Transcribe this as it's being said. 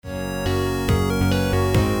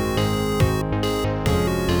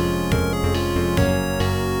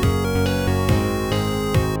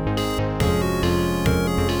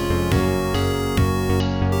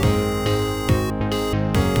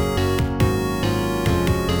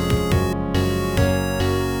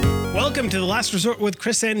to The Last Resort with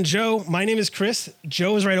Chris and Joe. My name is Chris.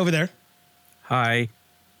 Joe is right over there. Hi,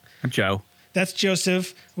 I'm Joe. That's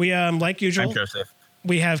Joseph. We, like usual, I'm Joseph.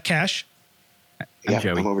 We have Cash. Yeah,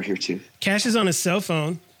 Joey. I'm over here too. Cash is on his cell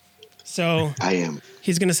phone, so I am.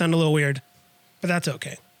 he's going to sound a little weird, but that's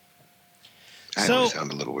okay. I So- always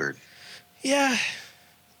sound a little weird. Yeah,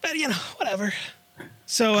 but you know, whatever.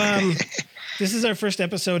 So this is our first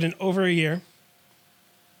episode in over a year.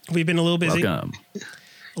 We've been a little busy. Welcome.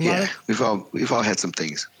 Yeah, we've all had some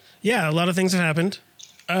things. Yeah, a lot of things have happened.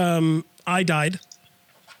 I died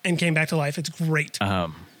and came back to life. It's great.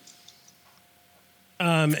 And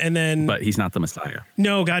then But he's not the Messiah.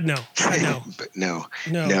 no, God, no, God, no. But No.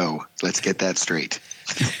 no. Let's get that straight.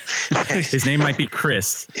 His name might be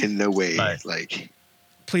Chris. In no way, But- like.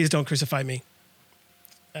 Please don't crucify me.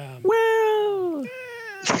 Well,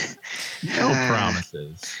 no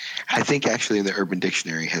promises. I think actually in the Urban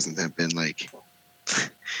Dictionary hasn't that been like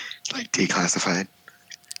declassified?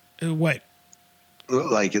 What?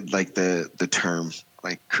 Like the term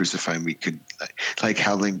like crucify me could like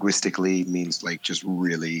how linguistically means like just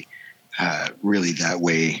really that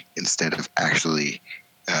way instead of actually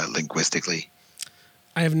linguistically.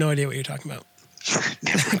 I have no idea what you're talking about.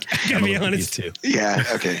 Never. I gotta be honest. Too. Yeah.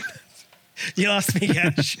 Okay. You lost me,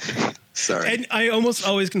 Cash. Sorry. And I almost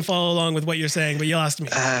always can follow along with what you're saying, but you lost me.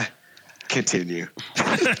 Continue.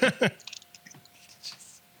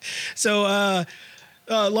 So,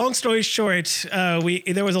 long story short,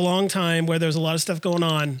 there was a long time where there was a lot of stuff going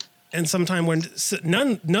on, and sometime when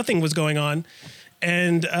nothing was going on,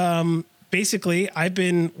 and basically I've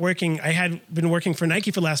been working. I had been working for Nike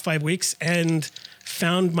for the last 5 weeks, and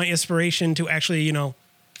found my inspiration to actually,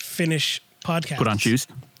 finish podcasts. Put on shoes.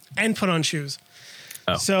 And put on shoes.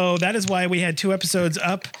 Oh. So that is why we had 2 episodes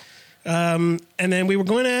up, and then we were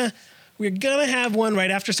gonna have one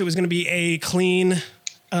right after, so it was gonna be a clean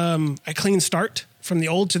start from the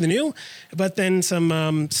old to the new. But then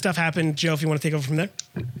some stuff happened. Joe, if you want to take over from there.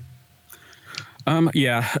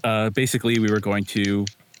 Basically, we were going to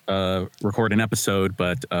record an episode,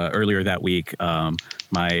 but earlier that week,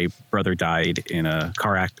 my brother died in a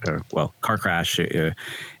car crash. It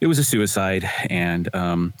was a suicide, and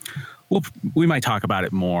we might talk about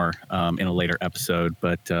it more in a later episode.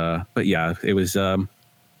 But yeah, it was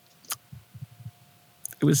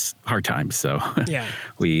hard times. So Yeah.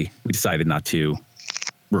 we decided not to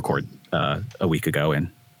record a week ago,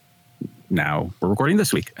 and now we're recording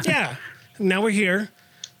this week. Yeah. Now we're here.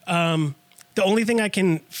 The only thing I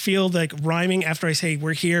can feel like rhyming after I say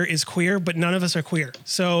we're here is queer, but none of us are queer.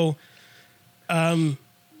 So, I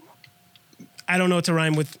don't know what to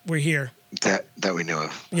rhyme with we're here. That we know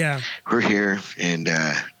of. Yeah. We're here, and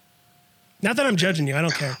Not that I'm judging you. I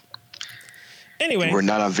don't care. Anyway. we're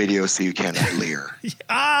not on video, so you cannot leer.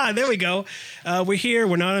 There we go. We're here.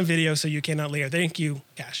 We're not on video, so you cannot leer. Thank you,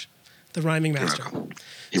 Cash, the rhyming master.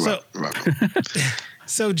 You're welcome.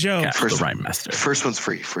 So, Joe. Cash, the rhyme master. First one's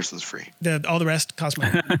free. All the rest cost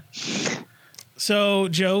money. So,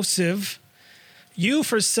 Joe, Civ, you,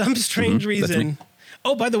 for some strange reason.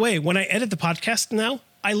 Oh, by the way, when I edit the podcast now,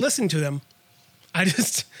 I listen to them. I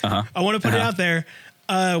want to put it out there.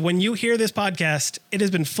 When you hear this podcast, it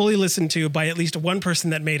has been fully listened to by at least one person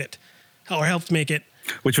that made it or helped make it.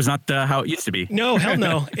 Which was not how it used to be. No, hell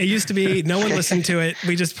no. It used to be no one listened to it.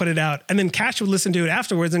 We just put it out. And then Cash would listen to it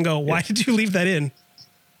afterwards and go, why did you leave that in?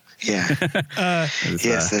 Yeah.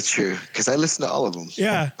 Yes, that's true. Because I listen to all of them.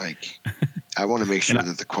 Yeah. Like, I want to make sure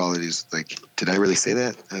that the quality is like. Did I really say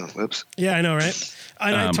that? Oh, whoops. Yeah, I know, right?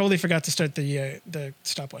 And I totally forgot to start the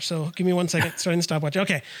stopwatch. So give me 1 second. Starting the stopwatch.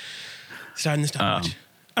 Okay. Starting the stopwatch.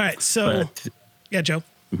 All right. So, yeah, Joe.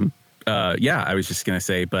 I was just going to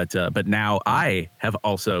say, but now I have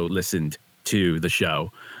also listened to the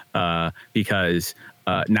show because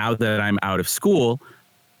now that I'm out of school,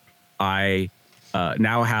 I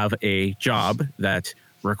now have a job that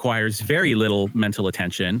requires very little mental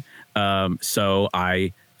attention. So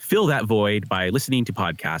I fill that void by listening to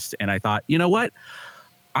podcasts. And I thought, you know what?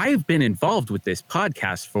 I've been involved with this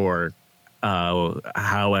podcast for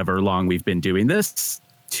however long we've been doing this.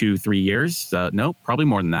 2-3 years. No, probably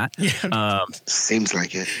more than that. Yeah. Seems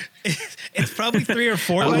like it. It's probably 3 or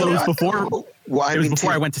 4. It was Well,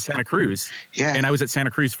 before I went to Santa Cruz. Yeah. And I was at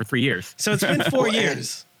Santa Cruz for 3 years. So it's been 4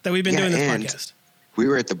 years that we've been doing this and podcast. We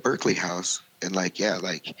were at the Berkeley house, and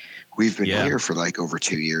we've been here for over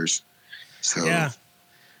 2 years. So yeah.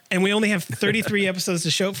 And we only have 33 episodes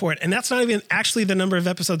to show for it. And that's not even actually the number of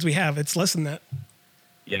episodes we have. It's less than that.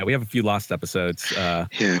 Yeah, we have a few lost episodes.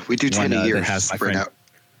 we do 10 a year has my spread friend, out.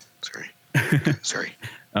 Sorry.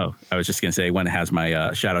 Oh, I was just gonna say one has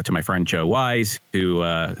my shout out to my friend Joe Wise who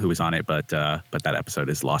was on it, but that episode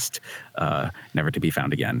is lost, never to be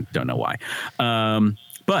found again. Don't know why.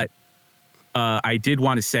 But I did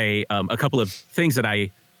want to say a couple of things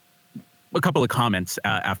a couple of comments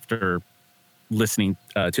after listening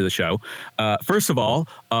to the show. First of all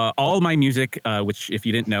my music, which if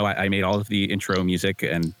you didn't know, I made all of the intro music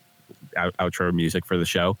and outro music for the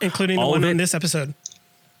show, including the one in this episode.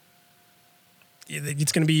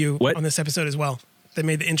 It's going to be you on this episode as well. They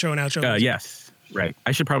made the intro and outro music. Yes, right.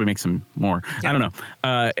 I should probably make some more. Yeah. I don't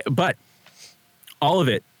know. But all of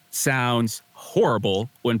it sounds horrible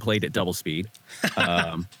when played at double speed.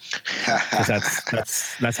 'Cause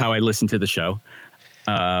that's how I listen to the show.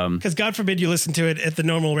 Because God forbid you listen to it at the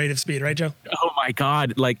normal rate of speed, right, Joe? Oh my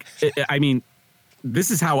God! Like, I mean,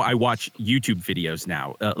 this is how I watch YouTube videos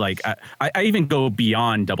now. I even go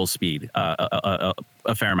beyond double speed a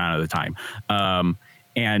fair amount of the time.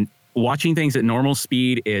 And watching things at normal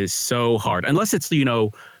speed is so hard, unless it's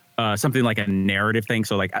something like a narrative thing.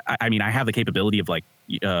 So like, I mean, I have the capability of like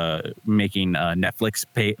making Netflix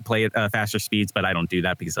play at faster speeds, but I don't do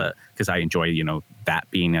that because I enjoy that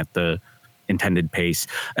being at the intended pace.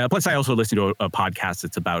 Plus, I also listen to a podcast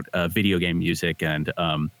that's about video game music, and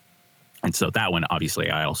so that one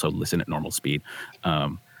obviously I also listen at normal speed.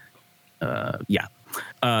 Yeah.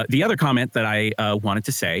 The other comment that I wanted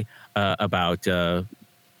to say about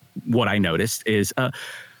what I noticed is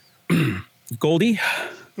Goldie.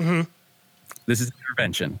 Mm-hmm. This is an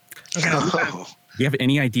intervention. Okay. Do you have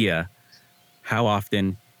any idea how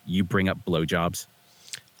often you bring up blowjobs?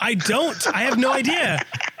 I don't. I have no idea.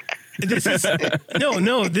 This is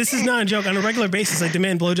no. This is not a joke. On a regular basis, I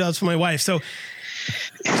demand blowjobs from my wife. So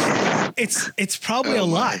it's probably a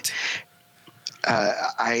lot.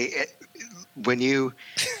 I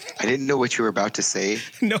didn't know what you were about to say.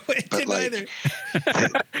 No, I didn't either.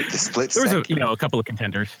 The split there was second, a couple of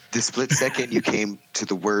contenders. The split second you came to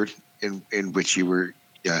the word in which you were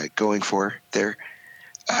going for there,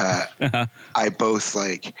 I both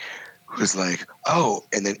was like, oh,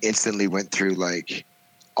 and then instantly went through like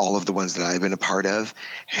all of the ones that I've been a part of,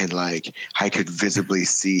 and like I could visibly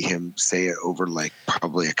see him say it over like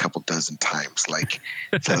probably a couple dozen times, like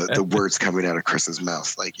the words coming out of Chris's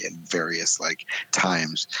mouth like in various like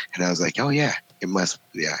times, and I was like, oh yeah, it must,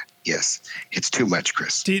 yeah, yes, it's too much,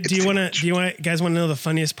 Chris. Do you guys want to know the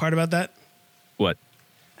funniest part about that? What?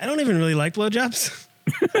 I don't even really like blowjobs.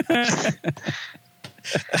 What?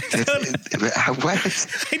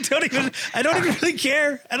 I don't even really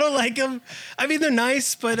care. I don't like them. I mean, they're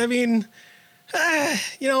nice, but I mean, I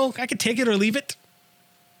could take it or leave it.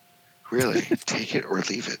 Really? Take it or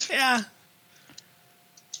leave it? Yeah.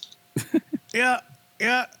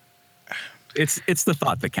 Yeah. It's the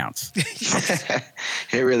thought that counts.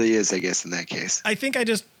 It really is, I guess, in that case. I think I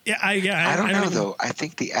don't know, though. I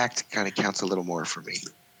think the act kind of counts a little more for me.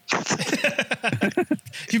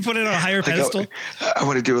 You put it on a higher pedestal? I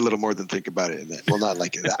want to do a little more than think about it. In that. Well, not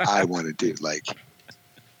like that. I want to do like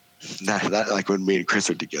not like when me and Chris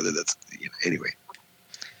are together. That's anyway.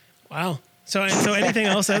 Wow. So anything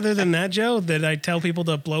else other than that, Joe? That I tell people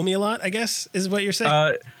to blow me a lot, I guess, is what you're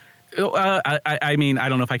saying. I mean, I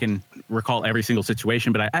don't know if I can recall every single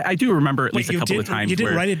situation, but I do remember at least a couple of times. You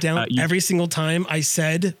didn't write it down every single time I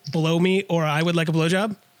said blow me or I would like a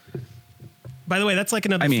blowjob? By the way, that's like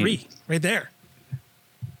another 3 right there.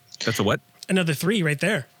 That's a what? Another 3 right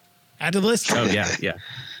there. Add to the list. Oh, yeah.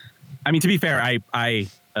 I mean, to be fair, I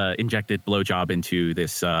injected blowjob into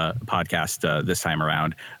this podcast this time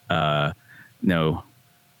around. No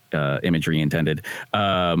imagery intended.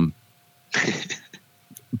 But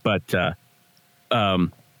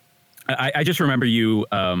I just remember you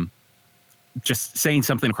just saying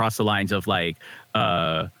something across the lines of like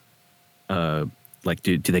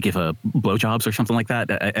do they give blowjobs or something like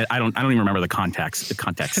that? I don't even remember the context.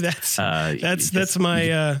 That's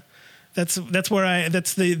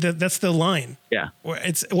the line. Yeah.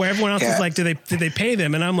 Where everyone else is like, did they pay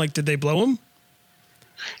them? And I'm like, did they blow them?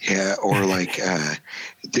 Yeah, or like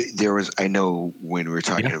there was, I know when we were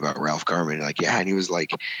talking about Ralph Garman, like, yeah, and he was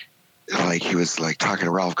like he was like talking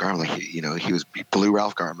to Ralph Garman, like, he blew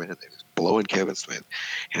Ralph Garman and he was blowing Kevin Smith.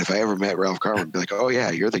 And if I ever met Ralph Garman, I'd be like, oh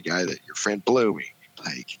yeah, you're the guy that your friend blew me.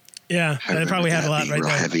 Like, yeah, I probably had a lot right real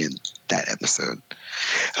there. Heavy in that episode.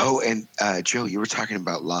 Oh, and Joe, you were talking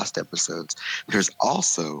about lost episodes. There's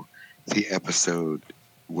also the episode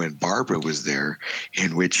when Barbara was there,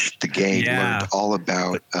 in which the gang learned all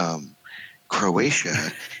about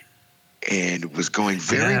Croatia and was going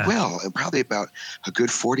very well, and probably about a good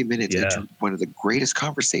 40 minutes into one of the greatest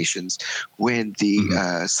conversations when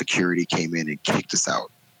the security came in and kicked us out.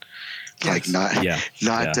 Like Yes.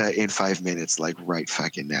 not in 5 minutes, like right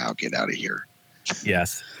fucking now, get out of here.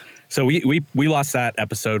 Yes. So we lost that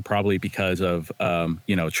episode probably because of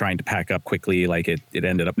trying to pack up quickly. Like it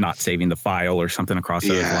ended up not saving the file or something across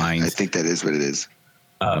those lines. I think that is what it is.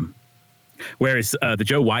 Whereas the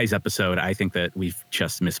Joe Wise episode, I think that we've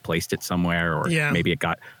just misplaced it somewhere, or maybe it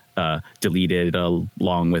got deleted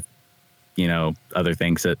along with other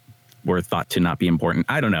things that were thought to not be important.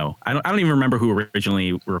 I don't know. I don't even remember who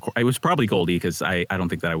originally it was probably Goldie, because I don't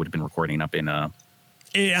think that I would have been recording up in Santa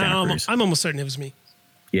Cruz. I'm almost certain it was me.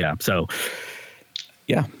 Yeah. So,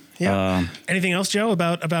 yeah. Anything else, Joe,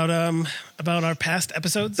 about our past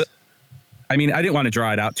episodes? I mean, I didn't want to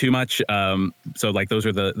draw it out too much. So like those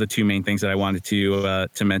are the two main things that I wanted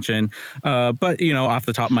to mention. But off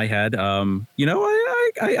the top of my head,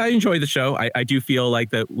 I enjoy the show. I do feel like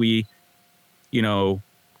that we,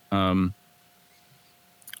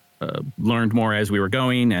 learned more as we were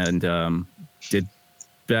going and did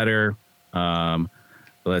better.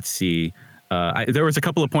 Let's see. There was a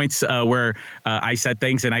couple of points where I said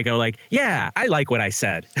things and I go like, yeah, I like what I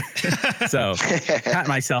said. So pat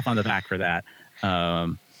myself on the back for that.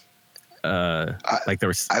 Like there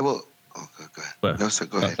was, I will. Oh, go ahead. But, no, so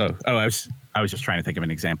go ahead. I was just trying to think of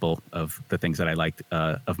an example of the things that I liked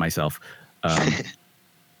of myself. I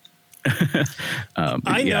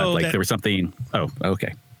know like that, there was something. Oh,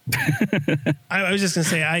 okay. I was just gonna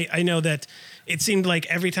say I know that it seemed like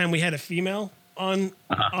every time we had a female on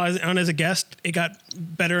as a guest, it got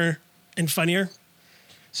better and funnier.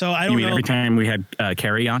 So I don't know. Every time we had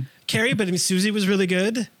Carrie on? Carrie, but I mean, Susie was really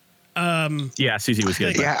good. Yeah, Susie was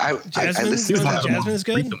good. Yeah, I listened to that. Jasmine is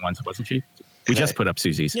good. Recent ones, wasn't she? We just put up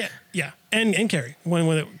Susie's. Yeah, and Carrie, one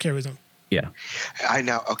that Carrie was on. Yeah. I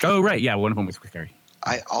know. Okay. Oh, right. Yeah, one of them was with Carrie.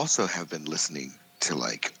 I also have been listening to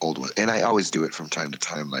like old ones, and I always do it from time to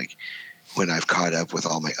time. Like when I've caught up with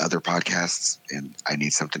all my other podcasts and I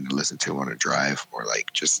need something to listen to on a drive or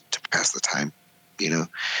like just to pass the time,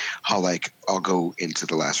 I'll go into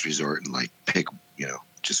the last resort and like pick,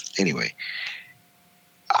 just anyway.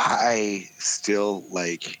 I still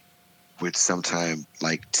would sometime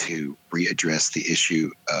like to readdress the issue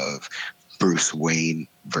of Bruce Wayne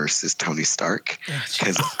versus Tony Stark,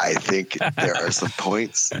 because I think there are some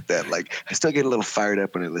points that I still get a little fired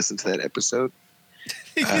up when I listen to that episode.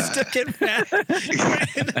 You still get mad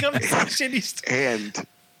in the conversation.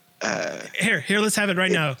 Here, let's have it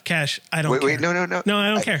right now, Cash. I don't care. Wait, no. No, I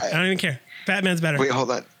don't care. I don't even care. Batman's better. Wait,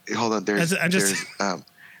 hold on.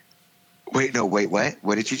 Wait, what?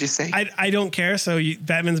 What did you just say? I don't care, so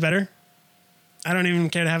Batman's better? I don't even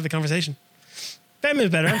care to have the conversation.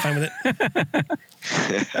 Batman's better. I'm fine with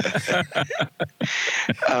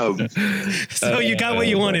it. So you got what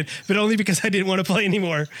you wanted, but only because I didn't want to play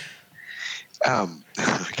anymore.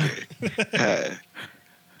 Okay.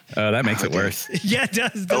 That makes it worse. Yeah, it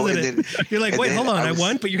does, doesn't it? You're like, wait, hold on. I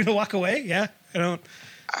won, but you're going to walk away? Yeah, I don't.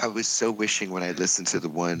 I was so wishing when I listened to the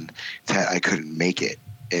one that I couldn't make it.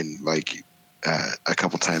 And a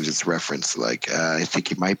couple times it's referenced I think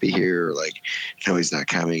he might be here, or no, he's not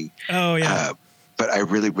coming. Oh, yeah. But I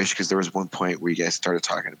really wish, because there was one point where you guys started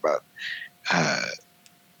talking about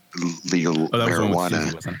legal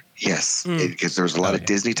marijuana. Susie, yes, because there was a lot of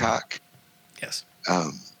Disney talk. Yes.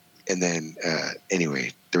 And then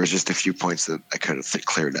anyway, there was just a few points that I could have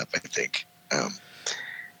cleared up, I think.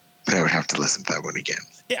 But I would have to listen to that one again.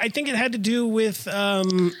 Yeah, I think it had to do with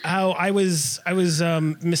how I was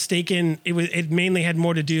mistaken. It mainly had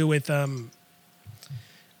more to do with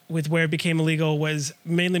where it became illegal, was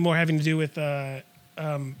mainly more having to do with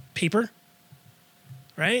paper,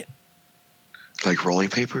 right? Like rolling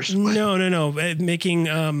papers? What? No. Making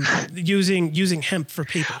using hemp for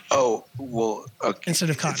paper. Oh, well, okay. Instead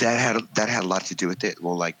of cotton. That had a lot to do with it.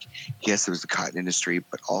 Well, yes, it was the cotton industry,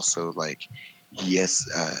 but also yes,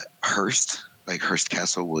 Hearst, Hearst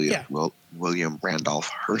Castle, William Randolph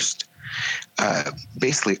Hearst,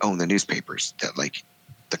 basically owned the newspapers that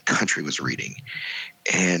the country was reading.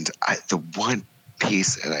 And the one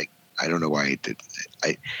piece, and I don't know why I did.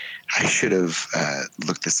 I should have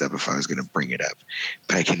looked this up if I was going to bring it up,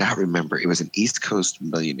 but I cannot remember. It was an East Coast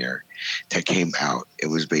millionaire that came out. It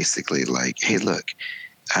was basically hey, look,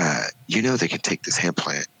 they can take this hemp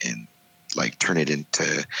plant and turn it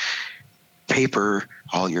into paper.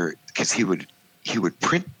 Because he would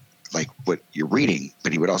print what you're reading,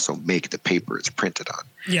 but he would also make the paper it's printed on.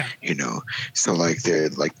 Yeah. So they're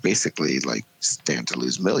basically stand to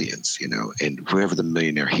lose millions, and whoever the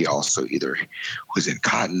millionaire, he also either was in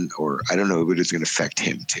cotton or I don't know, but it's going to affect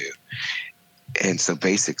him too. And so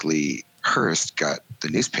basically Hearst got the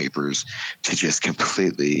newspapers to just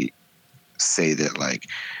completely say that like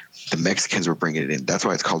the Mexicans were bringing it in. That's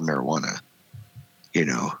why it's called marijuana. You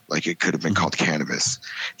know, like it could have been called cannabis.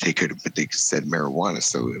 But they said marijuana,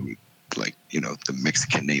 so it would, like, you know, the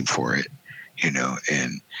Mexican name for it. You know,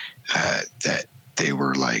 and that they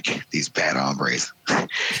were like these bad hombres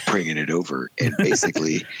bringing it over, and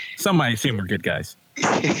basically some might assume we're good guys.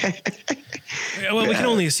 Well, we can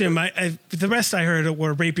only assume. The rest I heard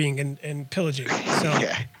were raping and pillaging. So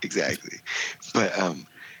yeah, exactly.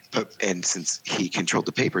 But and since he controlled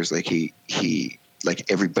the papers, like he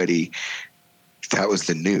like everybody, that was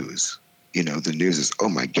the news. You know, the news is, oh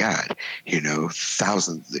my God, you know,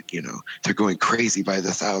 thousands, you know, they're going crazy by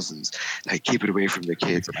the thousands. Like, keep it away from the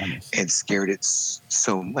kids, and scared it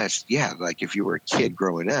so much. Yeah, like if you were a kid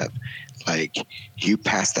growing up, like you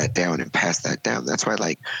pass that down and pass that down. That's why,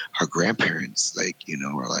 like, our grandparents, like, you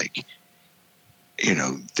know, are like, you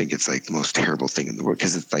know, think it's like the most terrible thing in the world,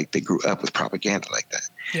 because it's like they grew up with propaganda like that.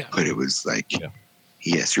 Yeah. But it was like,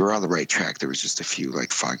 yes, you were on the right track. There was just a few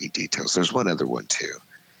like foggy details. There's one other one too.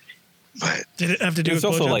 But did it have to do with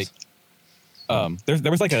also blowjobs? Like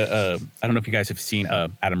there was like a I don't know if you guys have seen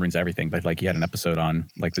Adam Ruins Everything, but like he had an episode on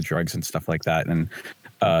like the drugs and stuff like that. And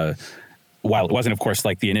while it wasn't, of course,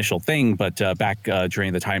 like the initial thing, but back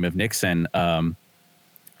during the time of Nixon,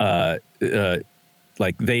 like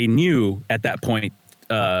they knew at that point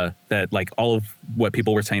that like all of what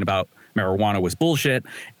people were saying about marijuana was bullshit,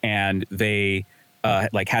 and they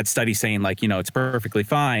like had studies saying like, you know, it's perfectly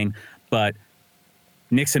fine, but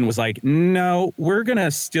Nixon was like, no, we're going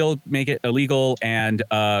to still make it illegal, and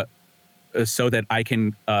so that I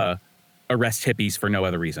can arrest hippies for no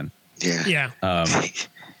other reason. Yeah. Yeah.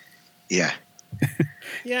 Yeah.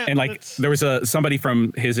 Yeah. And like there was somebody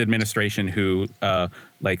from his administration who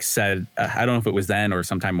like said, I don't know if it was then or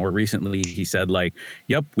sometime more recently, he said like,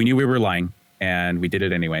 yep, we knew we were lying and we did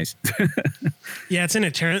it anyways. Yeah, it's in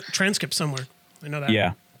a transcript somewhere. I know that.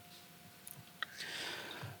 Yeah.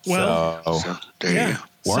 Well, So there you go.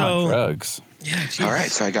 We're on drugs. Yeah. Geez. All right,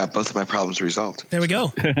 so I got both of my problems resolved. There we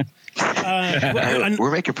go.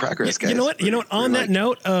 We're making progress, guys. You know what? On that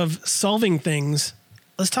note of solving things,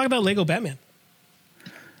 let's talk about Lego Batman.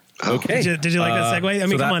 Okay. Did you like that segue? I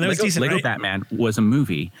mean, come on, that was decent, Lego right? Batman was a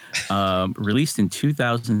movie released in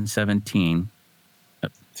 2017.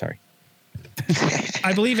 Sorry.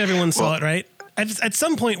 I believe everyone saw it, right? At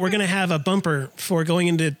some point, we're going to have a bumper for going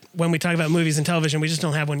into when we talk about movies and television. We just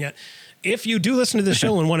don't have one yet. If you do listen to the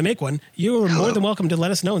show and want to make one, you are more than welcome to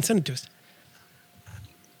let us know and send it to us.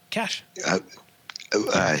 Cash.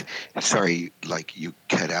 Sorry, like you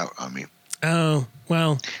cut out on me. Oh,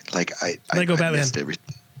 well. Like I missed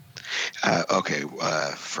everything. Okay,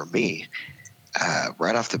 for me,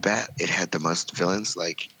 right off the bat, it had the most villains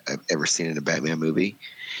like I've ever seen in a Batman movie.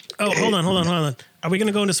 Oh, hold on. Are we going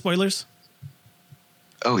to go into spoilers?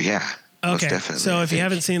 Oh, yeah. Okay, definitely, so if you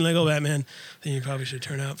haven't seen Lego Batman, then you probably should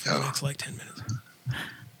turn out for the next like 10 minutes.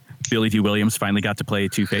 Billy D. Williams finally got to play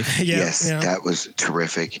Two-Face. Yes, that was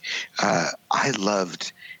terrific. I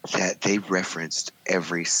loved that they referenced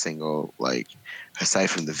every single, like,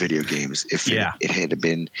 aside from the video games, if it had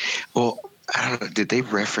been, well, I don't know, did they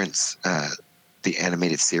reference the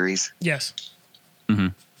animated series? Yes. Mm-hmm.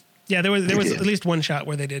 Yeah, there was at least one shot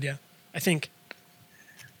where they did, yeah. I think.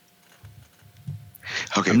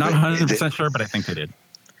 Okay, I'm not 100% sure, but I think they did.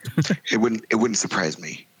 It wouldn't surprise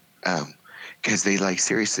me, because they like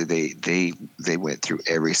seriously they went through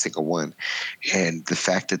every single one, and the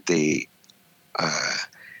fact that they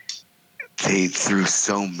threw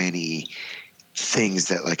so many things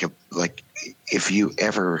that like if you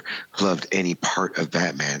ever loved any part of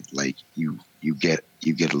Batman, like you get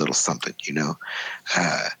a little something, you know,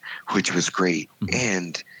 which was great,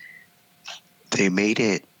 and they made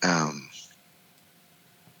it.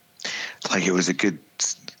 Like it was a good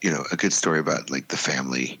story about like the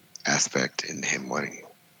family aspect and him wanting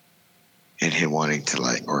to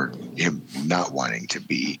like, or him not wanting to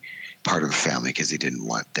be part of a family because he didn't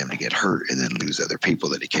want them to get hurt and then lose other people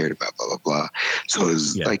that he cared about, blah, blah, blah. So it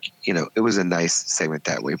was like, you know, it was a nice segment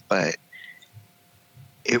that way, but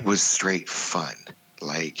it was straight fun.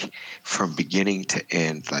 Like from beginning to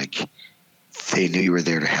end, like they knew you were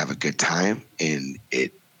there to have a good time, and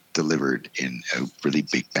it delivered in a really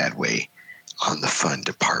big bad way on the fun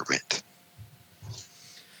department.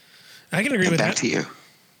 I can agree with that. Back to you.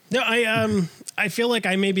 No, I feel like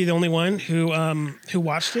I may be the only one who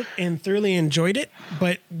watched it and thoroughly enjoyed it,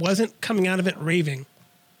 but wasn't coming out of it raving.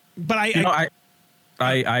 But I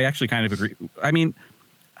actually kind of agree. I mean,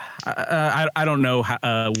 I don't know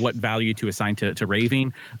what value to assign to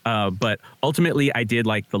raving, but ultimately I did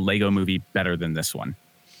like the Lego movie better than this one.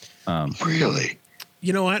 Really?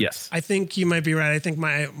 You know what? Yes. I think you might be right. I think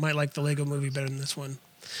I might like the Lego movie better than this one.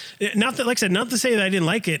 Not that, like I said, not to say that I didn't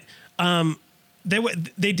like it.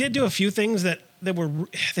 They did do a few things that were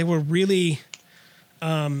really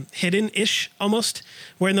hidden-ish almost.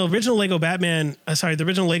 Where in the original Lego Batman, the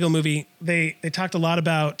original Lego movie, they talked a lot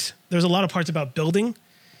about. There's a lot of parts about building,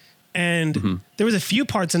 and there was a few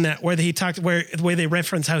parts in that where the way they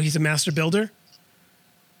reference how he's a master builder.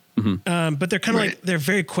 But they're kind of like, they're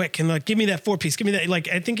very quick and like, give me that 4-piece, give me that. Like,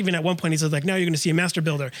 I think even at one point he says like, now you're going to see a master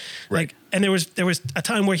builder. Right. Like, and there was a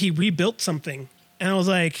time where he rebuilt something and I was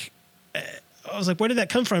like, where did that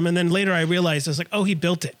come from? And then later I realized I was like, oh, he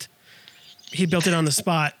built it. He built it on the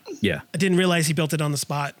spot. Yeah. I didn't realize he built it on the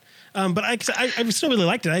spot. But I still really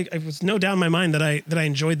liked it. I was no doubt in my mind that I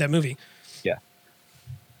enjoyed that movie. Yeah.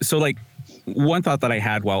 So like one thought that I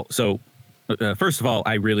had, first of all,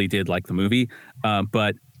 I really did like the movie,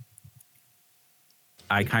 but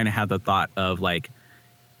I kind of had the thought of like,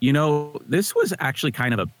 this was actually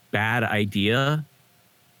kind of a bad idea.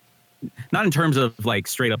 Not in terms of like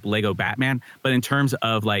straight up Lego Batman, but in terms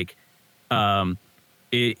of like,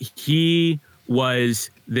 he was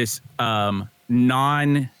this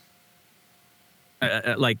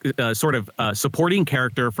supporting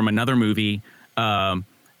character from another movie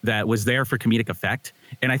that was there for comedic effect.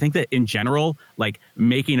 And I think that in general, like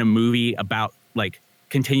making a movie about like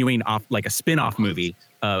continuing off like a spin-off movie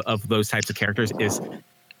of those types of characters is,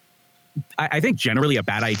 I think, generally a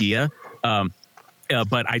bad idea.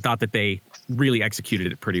 But I thought that they really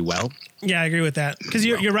executed it pretty well. Yeah, I agree with that. Because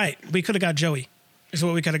you're right. We could have got Joey. Is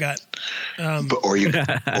what we could have got. Or you could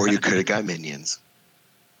have got Minions.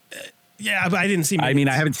 Yeah, but I didn't see Minions. I mean,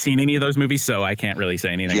 I haven't seen any of those movies, so I can't really say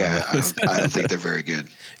anything. Yeah, I don't think they're very good.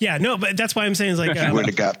 Yeah, no, but that's why I'm saying is like... you would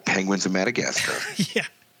have got Penguins of Madagascar. Yeah,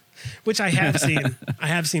 which I have seen. I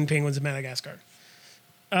have seen Penguins of Madagascar.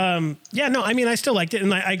 Yeah, no, I mean, I still liked it.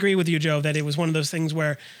 And I agree with you, Joe, that it was one of those things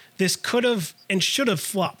where this could have and should have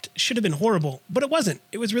flopped. Should have been horrible, but it wasn't.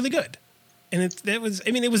 It was really good. And it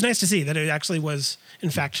was nice to see that it actually was, in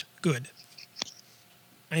fact, good.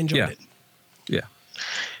 I enjoyed it. Yeah.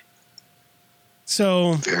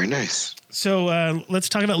 So very nice. So let's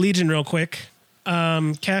talk about Legion real quick.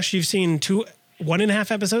 Cash, you've seen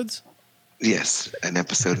 1.5 episodes? Yes, an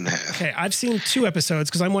episode and a half. Okay, I've seen 2 episodes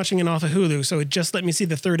because I'm watching it off of Hulu, so it just let me see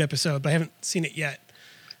the 3rd episode, but I haven't seen it yet.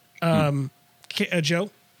 Joe?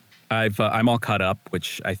 I'm all caught up,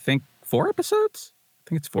 which I think 4 episodes? I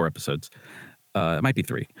think it's 4 episodes. It might be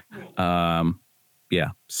 3. Yeah.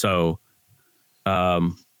 So,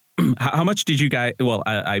 how much did you guys? Well,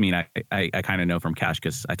 I mean, I kind of know from Cash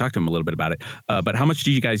because I talked to him a little bit about it. But how much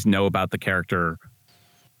did you guys know about the character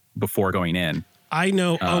before going in? I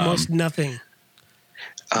know almost nothing.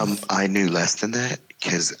 I knew less than that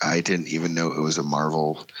because I didn't even know it was a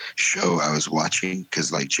Marvel show I was watching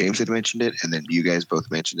because like James had mentioned it and then you guys both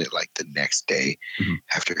mentioned it like the next day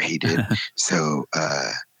after he did. So,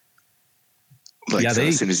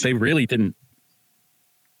 they really didn't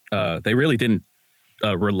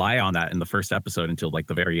rely on that in the first episode until like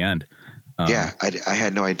the very end. I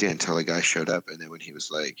had no idea until a guy showed up and then when he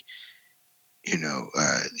was like,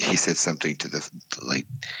 he said something to the like.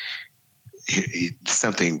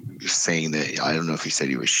 Something saying that I don't know if he said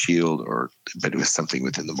he was S.H.I.E.L.D. but it was something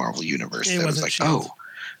within the Marvel universe that was like,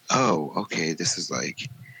 S.H.I.E.L.D. okay, this is like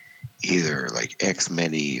either like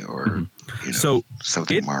X-Men or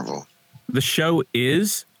something Marvel. The show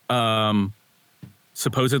is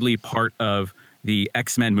supposedly part of the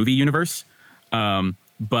X-Men movie universe,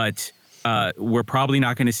 but we're probably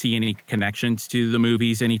not going to see any connections to the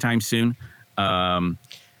movies anytime soon.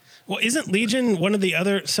 Well, isn't Legion one of the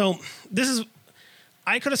other? So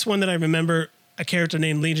I could have sworn that I remember a character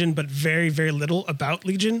named Legion, but very, very little about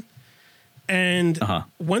Legion. And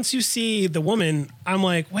once you see the woman, I'm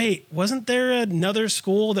like, wait, wasn't there another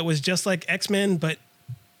school that was just like X-Men, but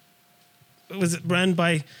was it run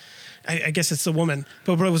by, I guess it's the woman,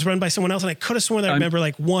 but it was run by someone else. And I could have sworn that I remember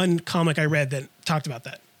like one comic I read that talked about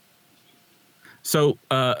that. So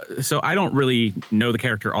I don't really know the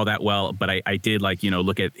character all that well, but I did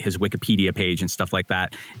look at his Wikipedia page and stuff like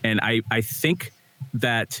that. And I think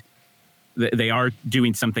that they are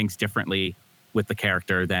doing some things differently with the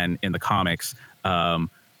character than in the comics. I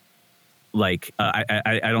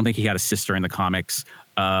don't think he had a sister in the comics.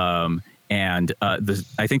 I think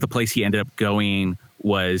the place he ended up going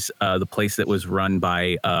was the place that was run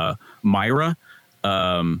by Myra.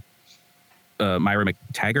 Myra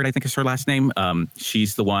McTaggart, I think is her last name.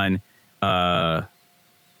 She's the one.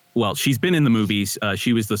 She's been in the movies.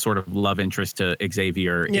 She was the sort of love interest to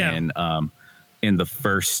Xavier in the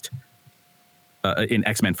first in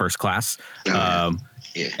X-Men First Class.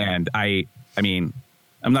 And I mean,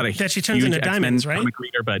 I'm not a that she turns huge into diamonds, X-Men right? comic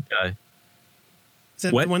reader, but Is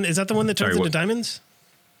that what? the one? Is that the one that turns Sorry, into what? diamonds?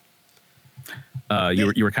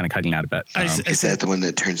 You were kind of cutting out a bit. Is that the one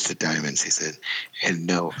that turns to diamonds? He said, and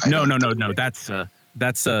no, I No. don't.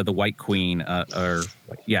 That's the White Queen, God,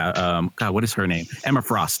 what is her name? Emma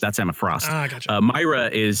Frost. That's Emma Frost. Gotcha. Myra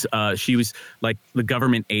is she was like the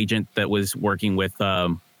government agent that was working with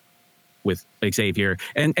Xavier,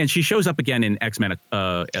 and she shows up again in X-Men.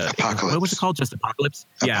 Apocalypse. What was it called? Just Apocalypse.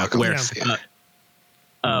 Apocalypse,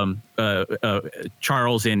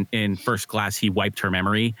 Charles in First Class, he wiped her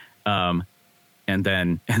memory, and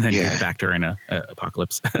then gave it back to her in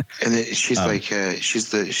Apocalypse. And then she's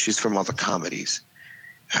she's from all the comedies.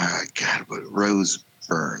 Rose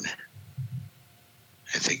Byrne,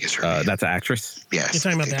 I think is her name. That's an actress. Yes, You're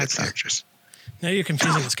talking about that's the the actress. Now you're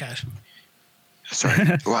confusing us, Cash.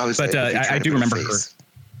 Sorry. Well, I was. But I do remember her.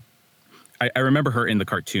 I remember her in the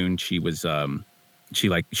cartoon. She was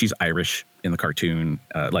she's Irish in the cartoon.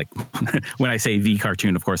 Like when I say the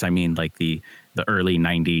cartoon, of course I mean like the early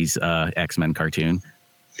 '90s X-Men cartoon.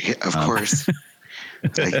 Yeah, of course.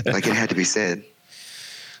 like it had to be said.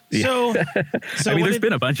 So I mean, there's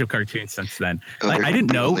been a bunch of cartoons since then. I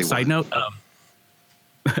didn't know. Side note.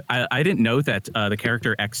 I didn't know that the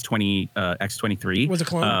character X23 was a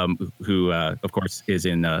clone, who of course is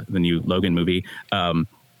in the new Logan movie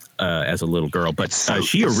as a little girl, but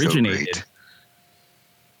she originated.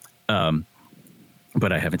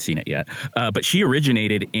 But I haven't seen it yet. But she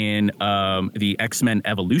originated in the X-Men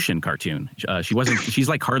Evolution cartoon. She's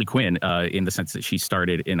like Harley Quinn in the sense that she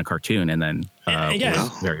started in a cartoon and then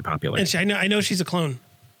was very popular. And I know she's a clone.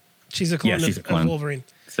 She's a clone, of Wolverine.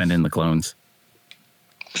 Send in the clones.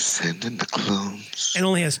 Send in the clones. And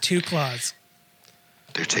only has 2 claws.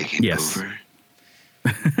 They're taking over.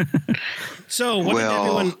 So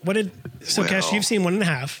Cash, you've seen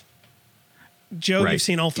 1.5. Joe, you've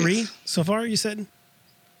seen all 3 so far, you said?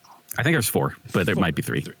 I think there's 4, but there might be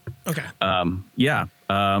 3. Okay.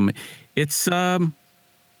 It's one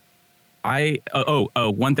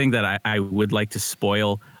thing that I would like to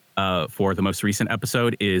spoil for the most recent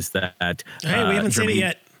episode is that hey, we haven't seen it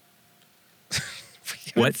yet.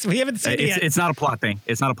 What? We haven't seen it yet. It's not a plot thing.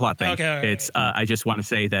 It's not a plot thing. Okay. It's I just want to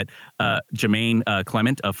say that Jermaine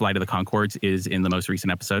Clement of Flight of the Conchords is in the most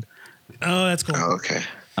recent episode. Oh, that's cool. Oh, okay.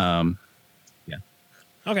 Yeah.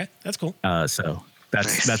 Okay, that's cool. So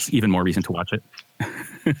that's even more reason to watch it.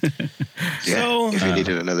 So if you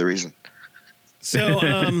needed another reason.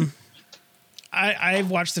 So I've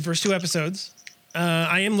watched the first 2 episodes.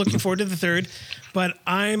 I am looking forward to the 3rd, but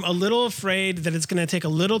I'm a little afraid that it's going to take a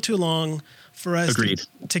little too long for us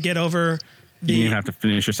to get over the... You have to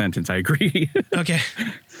finish your sentence. I agree. Okay.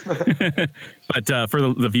 But for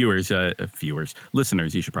the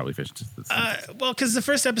listeners, you should probably finish this. Well, because the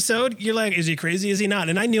first episode, you're like, is he crazy? Is he not?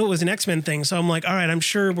 And I knew it was an X-Men thing, so I'm like, all right, I'm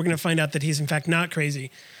sure we're going to find out that he's in fact not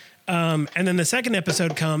crazy. And then the second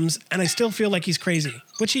episode comes, and I still feel like he's crazy,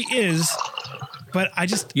 which he is, but I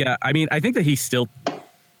just... Yeah, I mean, I think that he's still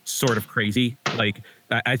sort of crazy. Like,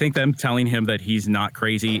 I think them telling him that he's not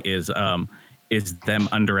crazy is them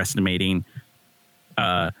underestimating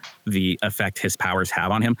the effect his powers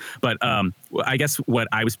have on him. But I guess what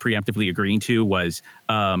I was preemptively agreeing to was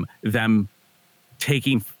them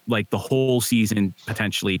taking like the whole season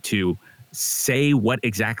potentially to say what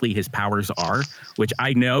exactly his powers are, which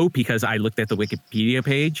I know because I looked at the Wikipedia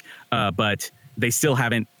page, but they still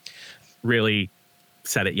haven't really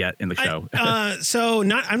said it yet in the show. I'm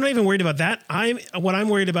not even worried about that. What I'm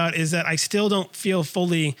worried about is that I still don't feel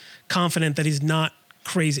fully confident that he's not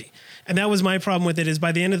crazy. And that was my problem with it, is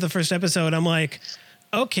by the end of the first episode, I'm like,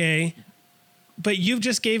 okay, but you've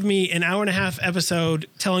just gave me an 1.5 hour episode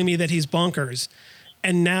telling me that he's bonkers.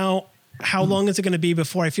 And now how long is it going to be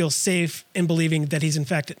before I feel safe in believing that he's in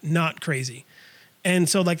fact not crazy? And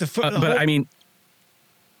so like I mean,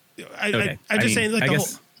 I'm just saying like the whole,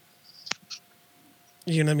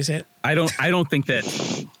 you gonna let me say it? I don't think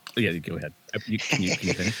that. Yeah, go ahead. Can you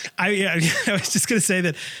finish? I was just gonna say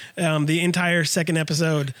that the entire second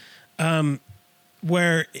episode,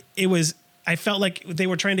 where it was, I felt like they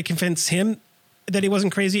were trying to convince him that he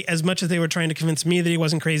wasn't crazy as much as they were trying to convince me that he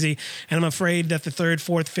wasn't crazy. And I'm afraid that the 3rd,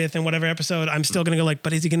 4th, 5th, and whatever episode, I'm still gonna go like,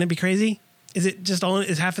 but is he gonna be crazy? Is it just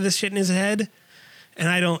is half of this shit in his head? And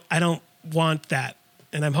I don't want that.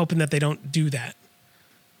 And I'm hoping that they don't do that.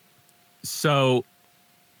 So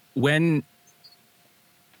when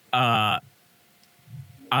I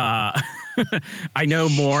know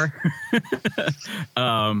more.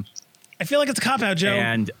 I feel like it's a cop-out, Joe.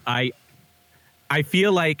 And I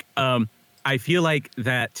feel like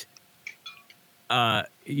that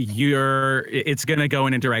it's going to go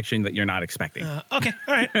in a direction that you're not expecting. Okay.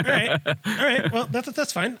 All right. Well,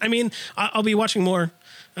 that's fine. I mean, I'll be watching more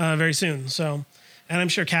very soon. So, and I'm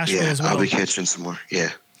sure Cash will as well. I'll be catching some more.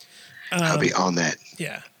 Yeah. I'll be on that.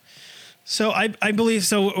 Yeah. So I believe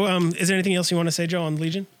so. Is there anything else you want to say, Joe, on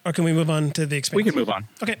Legion, or can we move on to the Expanse? We can move on.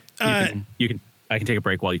 Okay. You can. I can take a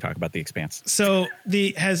break while you talk about the Expanse. So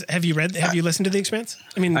have you listened to the Expanse?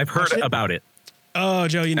 I mean, I've heard about it. Oh,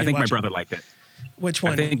 Joe, you need to watch it. I think my brother liked it. Which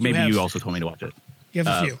one? I think maybe you also told me to watch it. You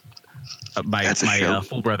have a few. My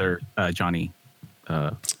full brother, Johnny.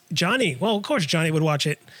 Johnny. Well, of course, Johnny would watch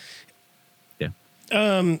it. Yeah.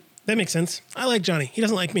 That makes sense. I like Johnny. He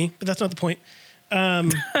doesn't like me, but that's not the point. I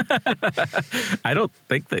don't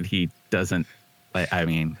think that he doesn't. I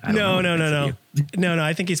mean, I don't know. No.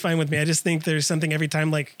 I think he's fine with me. I just think there's something every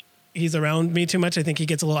time like he's around me too much. I think he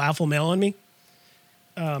gets a little alpha male on me.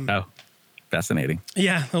 Oh, fascinating.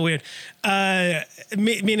 Yeah, a little weird.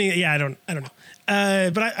 Meaning, yeah, I don't know.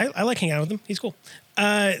 But I like hanging out with him. He's cool.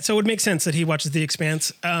 So it would make sense that he watches The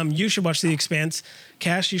Expanse. You should watch The Expanse.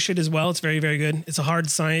 Cash, you should as well. It's very, very good. It's a hard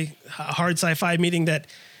sci-fi meeting that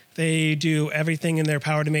they do everything in their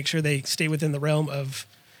power to make sure they stay within the realm of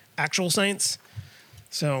actual science.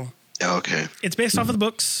 So okay, it's based off of the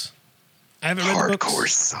books. I haven't read the books. Hardcore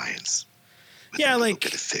science. Yeah, like a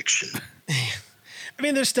bit of fiction. I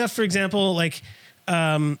mean, there's stuff, for example, like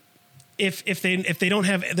if they don't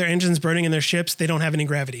have their engines burning in their ships, they don't have any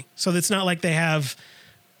gravity. So it's not like they have,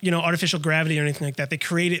 artificial gravity or anything like that. They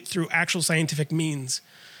create it through actual scientific means,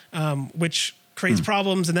 which creates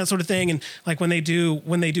problems and that sort of thing. And like when they do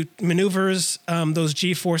maneuvers, those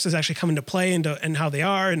G forces actually come into play and how they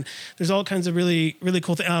are. And there's all kinds of really, really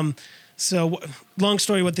cool things. So long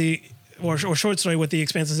story, or short story, what the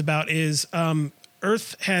Expanse is about is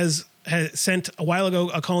Earth has sent a while ago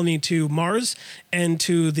a colony to Mars and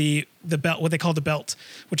to the belt, what they call the belt,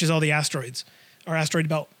 which is all the asteroids, our asteroid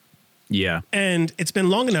belt. Yeah. And it's been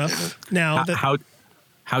long enough now that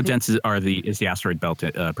how dense is the asteroid belt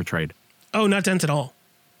portrayed? Oh, not dense at all.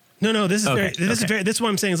 No. This is this is what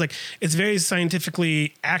I'm saying is like it's very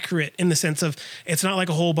scientifically accurate in the sense of it's not like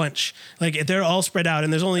a whole bunch. Like they're all spread out,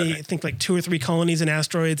 and there's only I think like 2 or 3 colonies and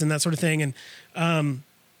asteroids and that sort of thing. And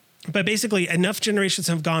but basically, enough generations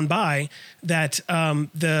have gone by that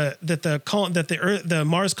the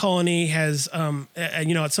Mars colony has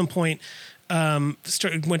at some point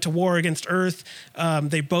went to war against Earth.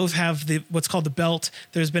 They both have what's called the belt.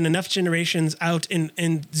 There's been enough generations out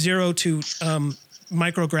in 0 to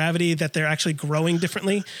microgravity that they're actually growing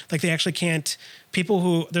differently. Like they actually can't.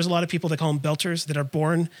 There's a lot of people that call them belters that are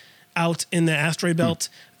born out in the asteroid belt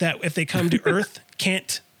that if they come to Earth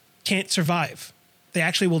can't survive. They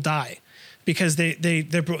actually will die because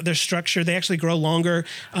their structure, they actually grow longer.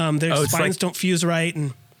 Their spines don't fuse right.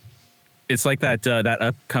 And it's like that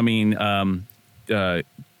upcoming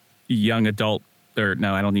young adult, or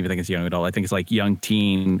no, I don't even think it's young adult. I think it's like young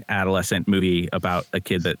teen adolescent movie about a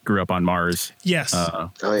kid that grew up on Mars. Yes.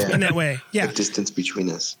 In that way. Yeah. The distance between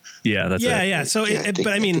us. Yeah, that's it. Yeah. So, I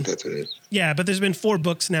think that's what it is. Yeah, but there's been 4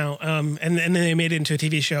 books now, and then they made it into a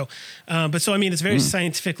TV show. But so, I mean, it's very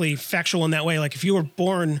scientifically factual in that way. Like if you were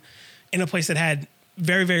born in a place that had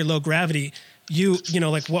very, very low gravity,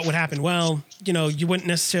 like what would happen? Well, you wouldn't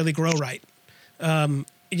necessarily grow right. And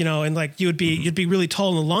like you'd be really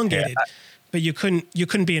tall and elongated, but you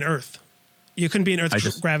couldn't be in Earth. You couldn't be in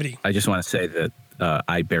Earth's gravity. I just want to say that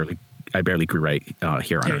I barely grew right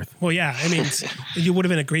here on Earth. Well, yeah, I mean, you would have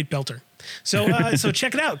been a great belter. So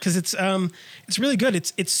check it out because it's really good.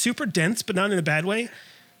 It's super dense, but not in a bad way.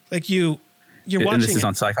 Like you're watching. And this is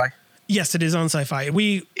on Sci-Fi? Yes, it is on Sci-Fi.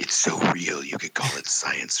 It's so real you could call it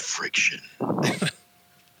science friction.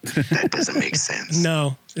 That doesn't make sense.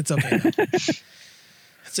 No, it's okay.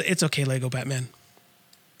 It's okay, Lego Batman.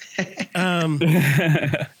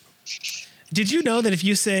 Did you know that if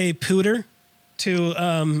you say pooter to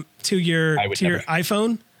your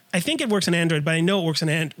iPhone, I think it works on Android, but I know it works on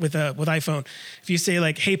with iPhone. If you say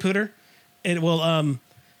like "Hey pooter," it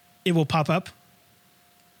will pop up,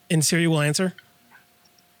 and Siri will answer.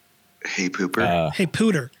 Hey pooper. Hey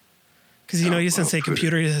pooter, because he doesn't say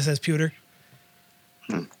computer; he says pewter.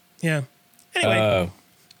 Yeah.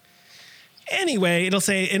 Anyway, it'll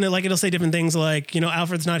say different things like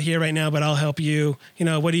Alfred's not here right now, but I'll help you.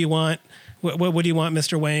 What do you want? What do you want,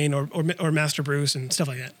 Mr. Wayne or Master Bruce and stuff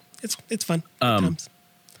like that. It's fun.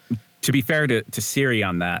 To be fair to Siri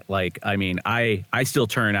on that, like I mean, I still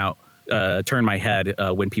turn my head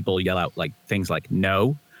when people yell out like things like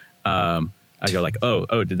no. I go like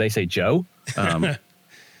oh did they say Joe?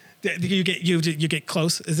 You get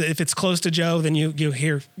close. If it's close to Joe, then you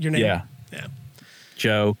hear your name. Yeah.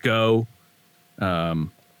 Joe, go. I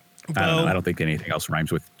don't know. I don't think anything else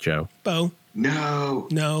rhymes with Joe. Bo. No.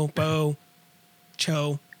 No. Bo.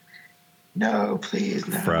 Cho. No, please,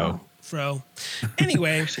 no. Fro.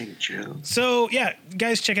 Anyway. Joe. So, yeah,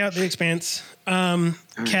 guys, check out The Expanse.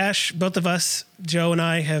 Cash, both of us, Joe and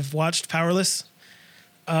I, have watched Powerless.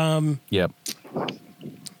 Yep.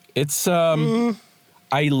 It's, I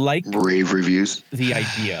like... Rave reviews. The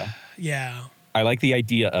idea. Yeah. I like the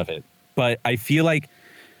idea of it. But I feel like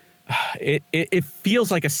it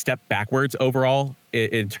feels like a step backwards overall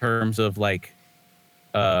in terms of, like,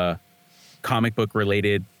 comic book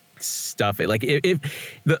related stuff.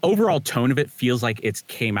 The overall tone of it feels like it's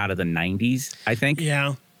came out of the 90s, I think.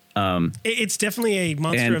 Yeah. It's definitely a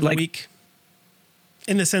monster of the week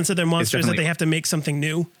in the sense of they're monsters that they have to make something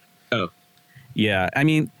new. Oh, yeah. I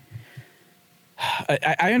mean,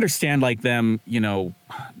 I understand like them,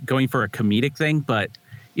 going for a comedic thing, but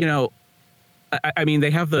I mean,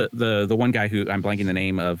 they have the one guy who I'm blanking the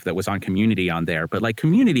name of that was on Community on there, but like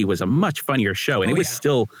Community was a much funnier show and it was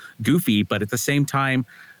still goofy, but at the same time,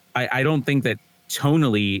 I don't think that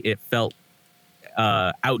tonally it felt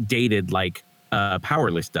outdated like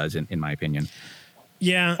Powerless does in my opinion.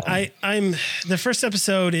 Yeah, I'm the first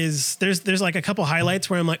episode is there's like a couple highlights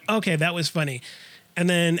where I'm like, okay, that was funny. And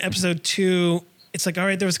then episode 2, it's like, all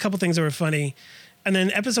right, there was a couple things that were funny. And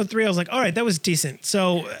then episode 3, I was like, all right, that was decent.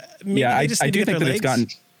 So maybe I just need do to get think their that legs. it's gotten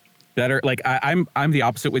better. Like I'm the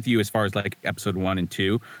opposite with you as far as like episode 1 and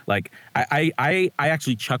 2. Like I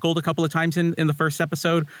actually chuckled a couple of times in the first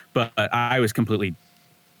episode, but I was completely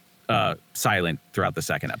silent throughout the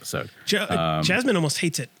second episode. Jasmine almost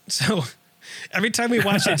hates it. So every time we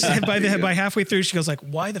watch it, by halfway through, she goes like,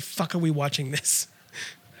 why the fuck are we watching this?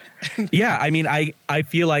 Yeah, I mean, I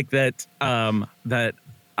feel like that that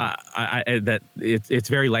it's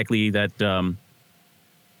very likely that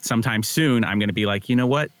sometime soon I'm going to be like, you know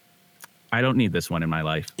what, I don't need this one in my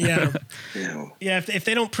life. Yeah, yeah. If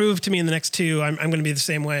they don't prove to me in the next 2, I'm going to be the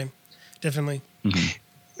same way, definitely.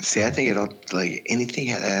 Mm-hmm. See, I think it don't like anything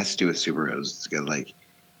that has to do with superheroes. It's got like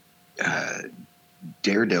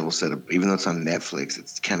Daredevil set up, even though it's on Netflix,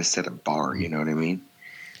 it's kind of set a bar. You know what I mean?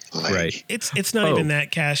 Like, right. It's not even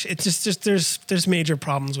that, Cash. It's just there's major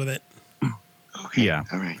problems with it. Okay. Yeah.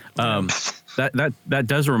 All right. That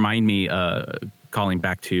does remind me, calling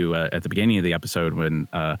back to at the beginning of the episode when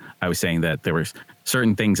I was saying that there were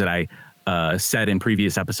certain things that I said in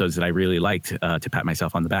previous episodes that I really liked to pat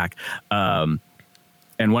myself on the back.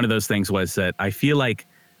 And one of those things was that I feel like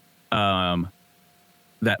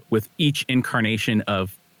that with each incarnation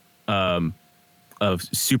of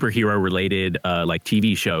superhero related like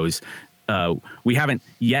TV shows, we haven't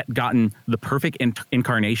yet gotten the perfect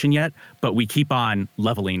incarnation yet, but we keep on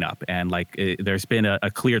leveling up. And like there's been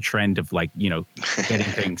a clear trend of like, getting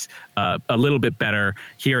things a little bit better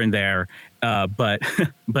here and there. But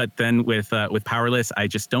then with Powerless, I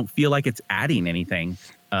just don't feel like it's adding anything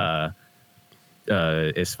as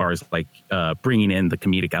far as like bringing in the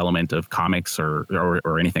comedic element of comics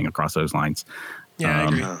or anything across those lines. Yeah, I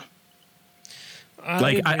agree.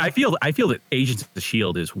 I feel that Agents of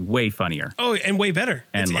S.H.I.E.L.D. is way funnier. Oh, and way better.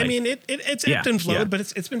 And I mean, it's ebbed and flowed, but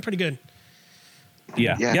it's been pretty good.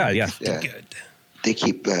 Yeah. Good. They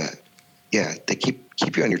keep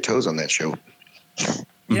keep you on your toes on that show.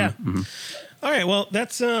 Yeah. Mm-hmm. All right. Well,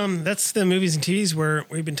 that's the movies and TVs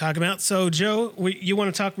we've been talking about. So, Joe, you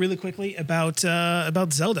want to talk really quickly about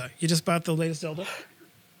Zelda? You just bought the latest Zelda.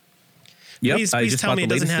 Yep. Please I just tell bought me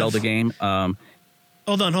the it doesn't latest have. Zelda game.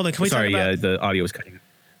 Hold on. Can we talk about? The audio was cutting.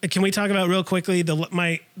 Can we talk about real quickly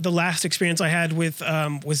the last experience I had with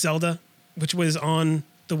Zelda, which was on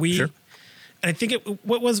the Wii? Sure. And I think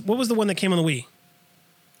what was the one that came on the Wii?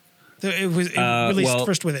 It released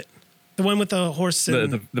first with it. The one with the horse.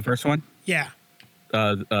 And, the first one. Yeah.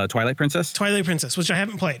 Twilight Princess. Twilight Princess, which I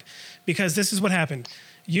haven't played, because this is what happened.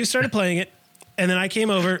 You started playing it, and then I came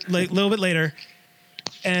over a little bit later,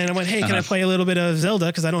 and I went, "Hey, can I play a little bit of Zelda?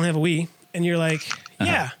 Because I don't have a Wii." And you're like,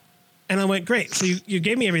 "Yeah." And I went, "Great." So you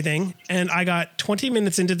gave me everything, and I got 20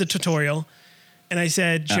 minutes into the tutorial, and I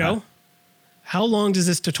said, "Joe, how long does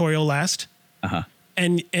this tutorial last?"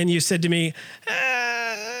 And you said to me,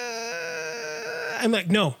 I'm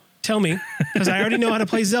like, "No, tell me, because I already know how to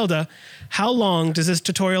play Zelda. How long does this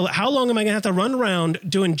tutorial? How long am I gonna have to run around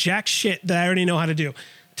doing jack shit that I already know how to do?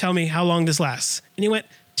 Tell me how long this lasts." And you went,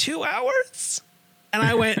 2 hours? And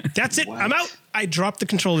I went, "That's it. I'm out." I dropped the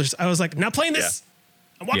controllers. I was like, "Not playing this.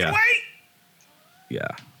 I'm walking away." Yeah,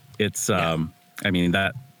 it's I mean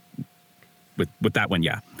that with that one,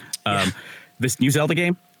 this new Zelda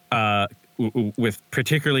game, with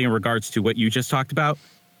particularly in regards to what you just talked about,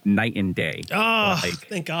 night and day. Oh,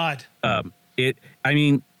 thank God. I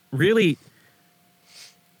mean, really,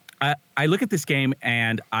 I look at this game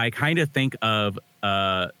and I kind of think of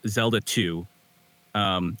Zelda 2,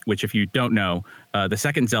 which, if you don't know, the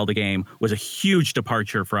second Zelda game was a huge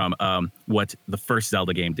departure from what the first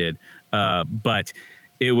Zelda game did. But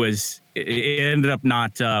it ended up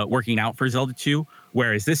not working out for Zelda 2,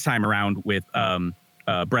 whereas this time around with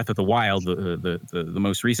Breath of the Wild, the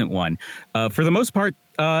most recent one, for the most part,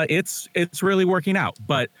 it's really working out.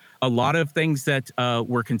 But a lot of things that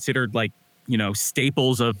were considered like,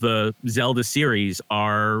 staples of the Zelda series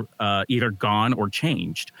are either gone or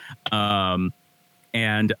changed. For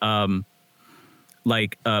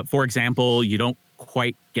example, you don't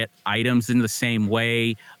quite get items in the same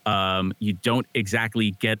way. You don't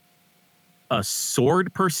exactly get a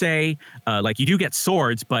sword per se. Like, you do get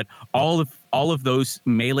swords, but all of those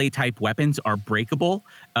melee type weapons are breakable.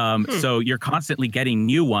 So you're constantly getting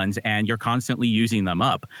new ones and you're constantly using them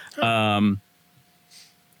up.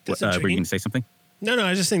 That's were you intriguing. going to say something? No, I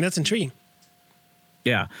was just think that's intriguing.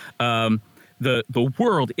 Yeah. The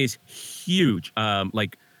world is huge. I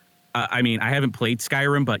mean, I haven't played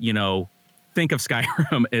Skyrim, but, think of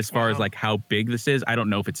Skyrim as far as like how big this is. I don't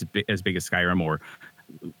know if it's as big as Skyrim, or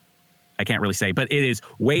I can't really say, but it is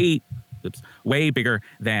way bigger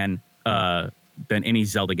than any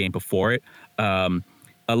Zelda game before it. A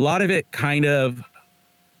lot of it kind of,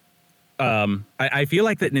 I feel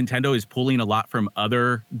like that Nintendo is pulling a lot from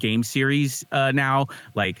other game series now.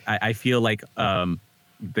 Like, I feel like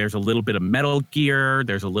there's a little bit of Metal Gear,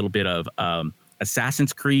 there's a little bit of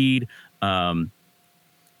Assassin's Creed, there's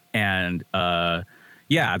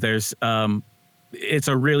it's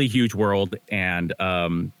a really huge world, and a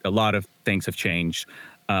lot of things have changed.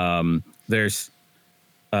 There's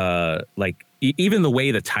even the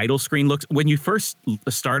way the title screen looks when you first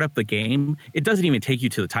start up the game, it doesn't even take you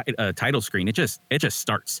to the title screen. It just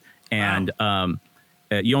starts, and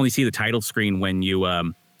you only see the title screen when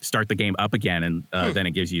you start the game up again, and then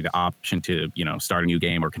it gives you the option to start a new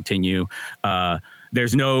game or continue.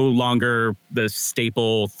 There's no longer the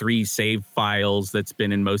staple 3 save files that's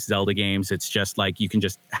been in most Zelda games. It's just like you can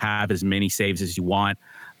just have as many saves as you want.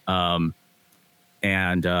 So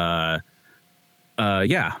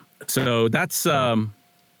that's kind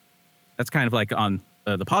of like on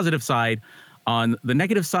the positive side. On the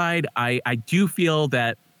negative side, I do feel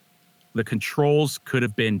that the controls could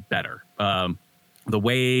have been better. The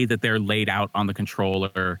way that they're laid out on the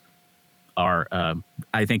controller are,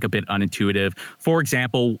 I think, a bit unintuitive. For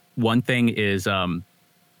example, one thing is in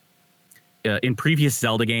previous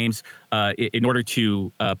Zelda games, in order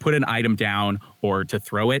to put an item down or to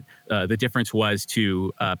throw it, the difference was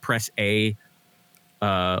to press A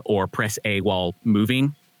or press A while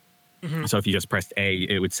moving. Mm-hmm. So if you just pressed A,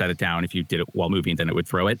 it would set it down. If you did it while moving, then it would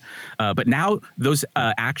throw it. But now those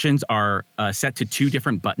actions are set to 2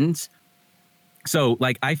 different buttons. So,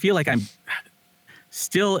 like, I feel like I'm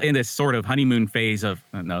still in this sort of honeymoon phase of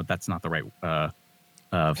no, that's not the right.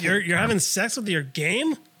 You're having sex with your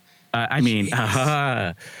game?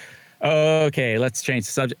 Okay, let's change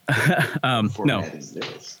the subject. No.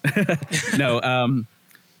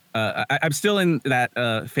 I'm still in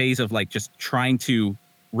that phase of like just trying to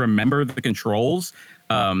remember the controls,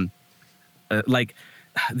 like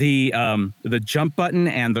the jump button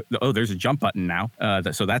and there's a jump button now,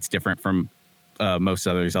 so that's different from most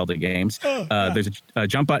other Zelda games. There's a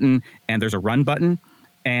jump button and there's a run button,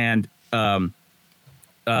 and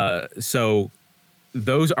so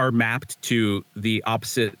those are mapped to the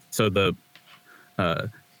opposite. So the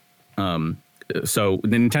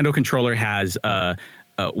Nintendo controller has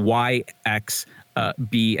Y, X,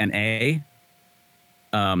 B, and A.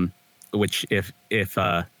 Which if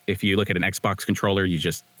you look at an Xbox controller, you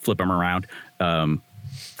just flip them around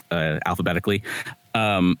alphabetically.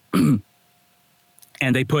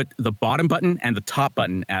 And they put the bottom button and the top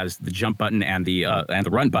button as the jump button and the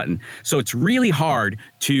run button. So it's really hard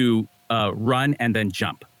to run and then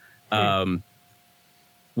jump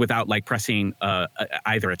without like pressing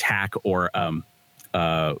either attack or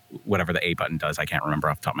whatever the A button does. I can't remember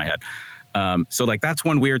off the top of my head. So like that's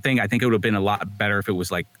one weird thing. I think it would have been a lot better if it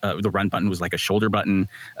was like the run button was like a shoulder button.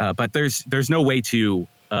 But there's no way to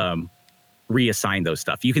reassign those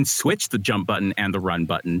stuff. You can switch the jump button and the run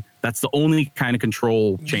button. That's the only kind of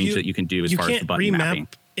control change that you can do as far as the button mapping. You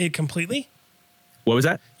can't remap it completely? What was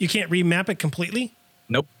that? You can't remap it completely?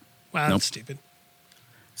 Nope. Wow, that's stupid.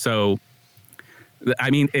 So,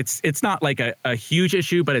 I mean, it's not like a huge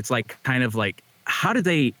issue, but it's like kind of like, how did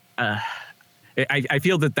they... I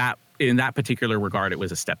feel that in that particular regard, it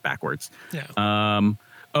was a step backwards. Yeah.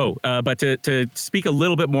 But to speak a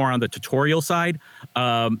little bit more on the tutorial side,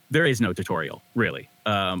 there is no tutorial, really.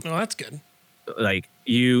 Oh, that's good.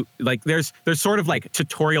 there's sort of like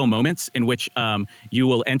tutorial moments in which you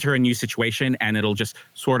will enter a new situation and it'll just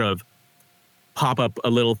sort of pop up a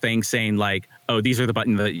little thing saying like, oh, these are the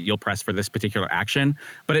buttons that you'll press for this particular action.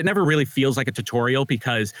 But it never really feels like a tutorial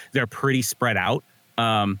because they're pretty spread out.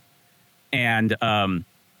 And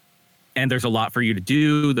there's a lot for you to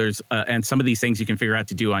do. And some of these things you can figure out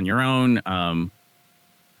to do on your own.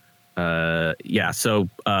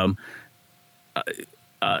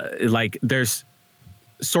 Like there's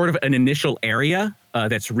sort of an initial area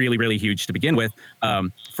that's really, really huge to begin with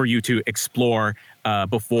for you to explore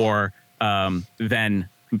before then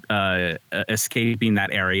escaping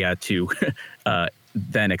that area to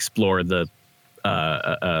then explore the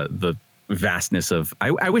vastness of.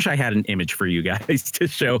 I wish I had an image for you guys to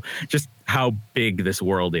show just how big this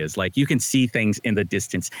world is. Like you can see things in the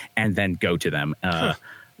distance and then go to them. I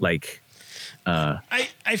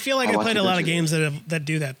feel like I played a lot of games that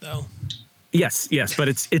do that though. Yes, but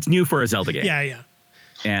it's new for a Zelda game. Yeah.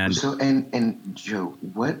 And Joe,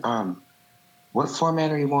 what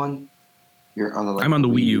format are you on? You're on the. I'm on the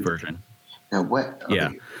Wii U version. Now what?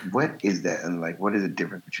 Okay, what is that? And like, what is the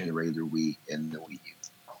difference between the regular Wii and the Wii U?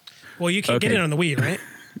 Well, you can't get it on the Wii, right?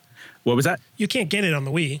 What was that? You can't get it on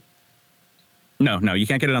the Wii. No, you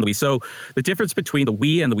can't get it on the Wii. So the difference between the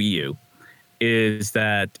Wii and the Wii U is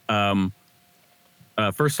that,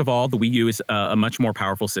 first of all, the Wii U is a much more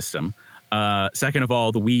powerful system. Second of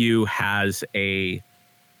all, the Wii U has a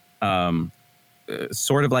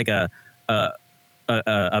sort of like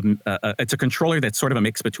it's a controller that's sort of a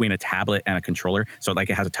mix between a tablet and a controller. So like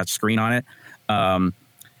it has a touch screen on it.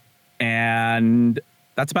 And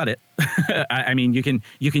that's about it. I mean, you can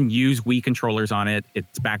use Wii controllers on it.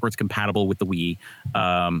 It's backwards compatible with the Wii.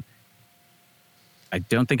 I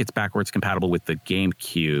don't think it's backwards compatible with the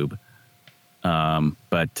GameCube.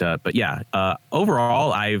 But yeah,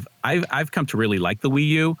 overall, I've come to really like the Wii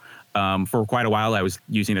U. For quite a while, I was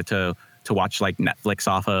using it to watch like Netflix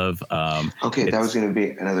off of. Okay, that was going to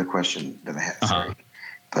be another question that I had. Sorry,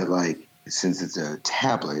 but like since it's a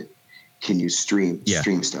tablet, can you stream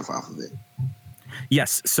stuff off of it?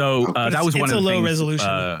 Yes. So that was one of the things. It's a low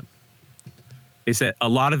resolution. Is that a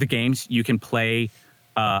lot of the games you can play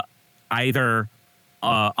either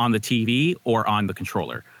on the TV or on the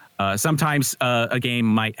controller. Sometimes a game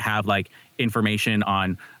might have like information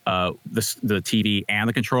on the TV and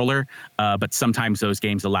the controller, but sometimes those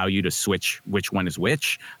games allow you to switch which one is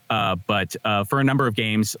which. But for a number of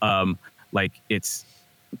games, like it's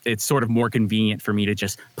sort of more convenient for me to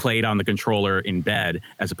just play it on the controller in bed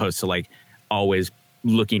as opposed to like always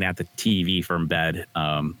looking at the TV from bed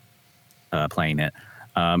playing it.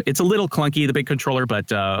 It's a little clunky, the big controller,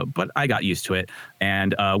 but I got used to it.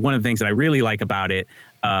 And one of the things that I really like about it,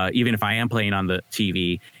 even if I am playing on the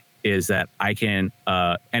TV, is that I can,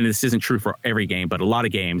 and this isn't true for every game, but a lot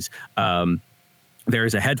of games, there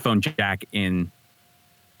is a headphone jack in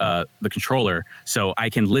the controller, so I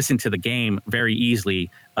can listen to the game very easily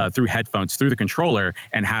through headphones through the controller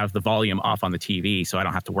and have the volume off on the TV, so I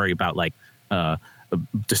don't have to worry about like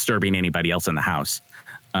disturbing anybody else in the house.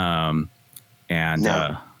 And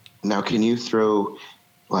now can you throw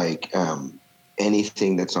like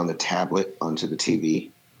anything that's on the tablet onto the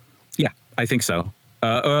TV? Yeah, I think so.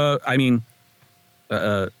 I mean,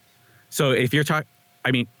 so if you're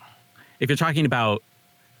talking about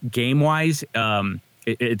game wise,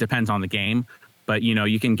 it depends on the game, but you know,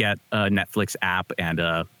 you can get a Netflix app and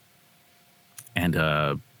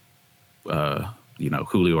you know,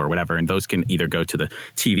 Hulu or whatever, and those can either go to the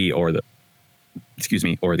TV or the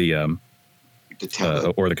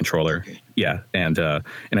tablet. Or the controller. Okay. Yeah. And I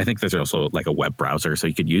think there's also like a web browser, so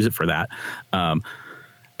you could use it for that.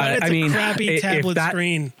 It's a crappy tablet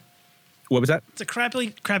screen. What was that? It's a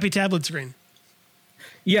crappy tablet screen.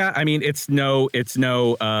 Yeah, I mean, it's no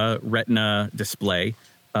Retina display.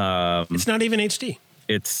 It's not even HD.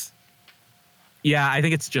 I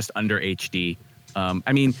think it's just under HD.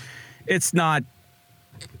 I mean, it's not.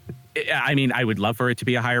 I mean, I would love for it to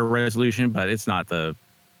be a higher resolution, but it's not the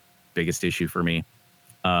biggest issue for me.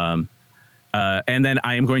 And then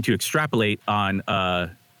I am going to extrapolate on the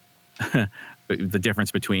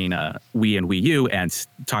difference between Wii and Wii U and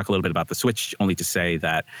talk a little bit about the Switch, only to say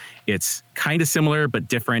that it's kind of similar but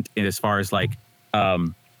different in as far as like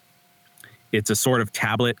it's a sort of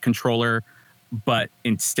tablet controller, but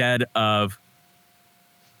instead of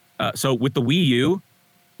so with the Wii U,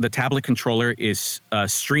 the tablet controller is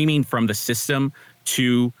streaming from the system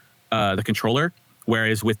to the controller,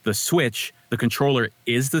 whereas with the Switch, the controller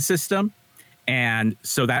is the system. And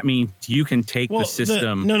so that means you can take the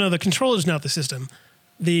system. The controller is not the system.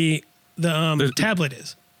 The tablet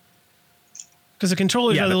is. Because the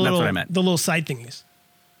controllers are that's what I meant. the little side thingies.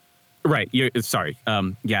 Right. Sorry.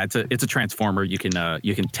 Yeah, it's a transformer. You can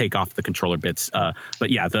take off the controller bits. But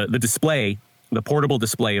yeah, the display, the portable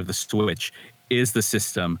display of the Switch is the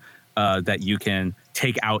system that you can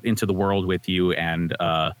take out into the world with you, and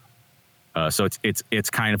so it's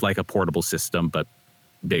kind of like a portable system, but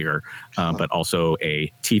bigger, but also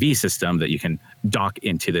a TV system that you can dock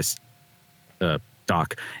into this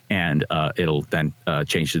dock, and it'll then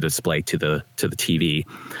change the display to the TV.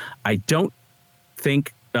 I don't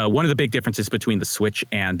think one of the big differences between the Switch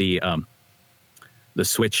and the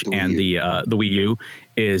Wii U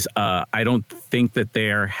is I don't think that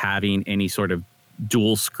they're having any sort of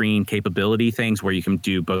dual screen capability things where you can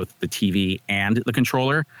do both the TV and the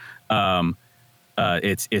controller.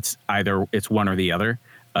 It's either one or the other.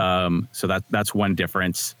 So that's one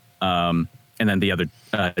difference. And then the other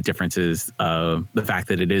difference is the fact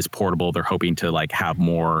that it is portable. They're hoping to like have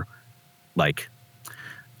more like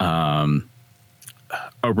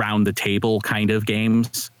around the table kind of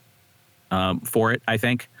games for it, I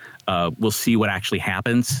think. We'll see what actually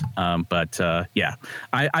happens. But yeah,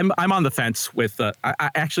 I'm on the fence with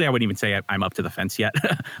actually, I wouldn't even say I'm up to the fence yet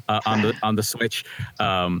on the Switch.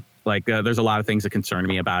 There's a lot of things that concern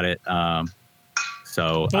me about it.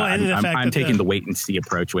 So I'm taking the wait and see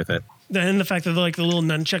approach with it. And the fact that like the little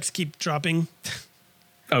nunchucks keep dropping.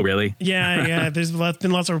 Oh, really? Yeah. There's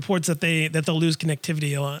been lots of reports that they'll lose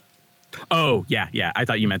connectivity a lot. Oh, yeah. I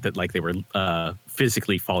thought you meant that like they were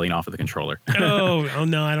physically falling off of the controller. oh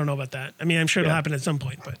no, I don't know about that. I mean, I'm sure it'll happen at some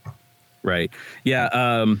point, but right. Yeah.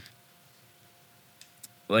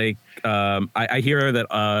 I hear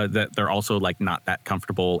that they're also like not that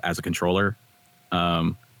comfortable as a controller.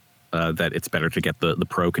 That it's better to get the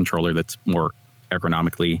Pro controller that's more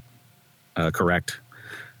ergonomically correct.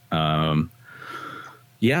 We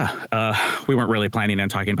weren't really planning on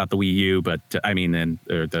talking about the Wii U, but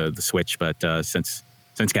the Switch. But since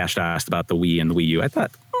Cash asked about the Wii and the Wii U, I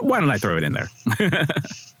thought, why don't I throw it in there?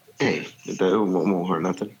 Hey, that won't hurt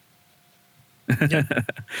nothing.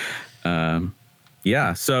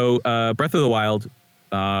 So Breath of the Wild,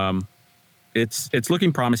 it's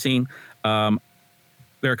looking promising.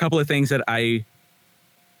 There are a couple of things that I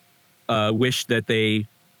wish that they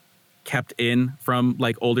kept in from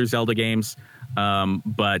like older Zelda games.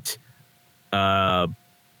 But I'm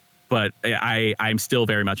still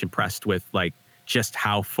very much impressed with like just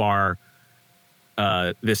how far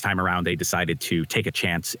this time around they decided to take a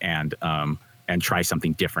chance and try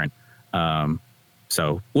something different.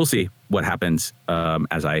 So we'll see what happens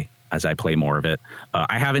as I play more of it.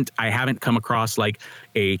 I haven't come across like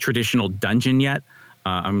a traditional dungeon yet.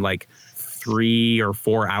 I'm like 3 or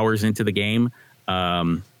 4 hours into the game,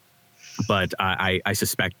 but I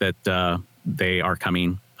suspect that they are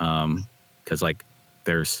coming because like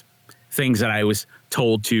there's things that I was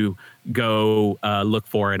told to go look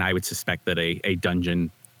for, and I would suspect that a dungeon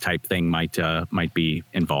type thing might be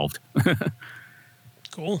involved.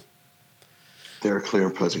 Cool. There are clear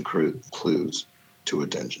and present clues to a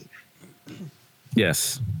dungeon.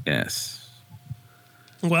 Yes.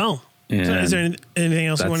 Well, so is there anything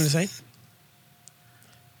else you wanted to say?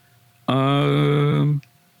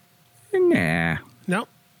 Nah. No.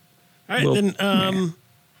 All right,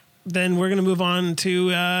 then we're gonna move on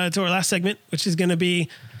to our last segment, which is gonna be,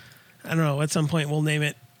 I don't know, at some point we'll name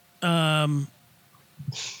it. At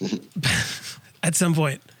some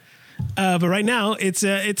point, but right now it's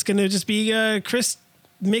gonna just be Chris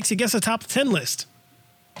makes you guess a top 10 list,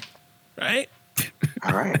 right?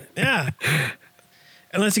 All right. Yeah.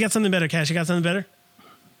 Unless you got something better, Cash. You got something better?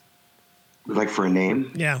 Like for a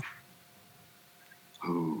name? Yeah.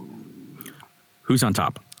 Ooh. Who's on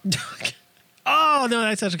top? Oh, no,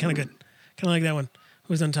 that's actually kind of good. Kind of like that one.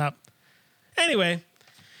 Who's on top? Anyway,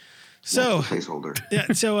 so placeholder.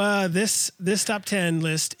 Yeah, so this top 10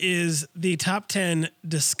 list is the top 10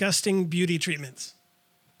 disgusting beauty treatments.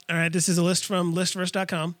 All right, this is a list from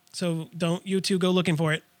listverse.com, so don't you two go looking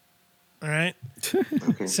for it. All right?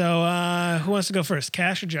 Okay. So who wants to go first,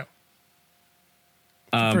 Cash or Joe?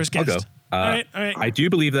 First guest. I'll go. All right. I do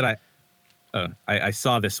believe that I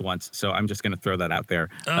saw this once, so I'm just going to throw that out there.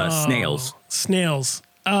 Snails. Snails.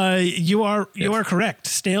 You are correct.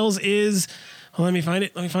 Snails is. Well, let me find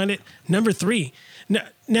it. Number 3. Now,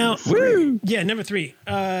 yeah, number 3.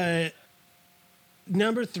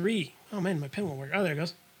 Number 3. Oh man, my pen won't work. Oh, there it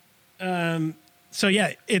goes. So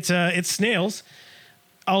yeah, it's snails.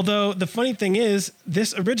 Although the funny thing is,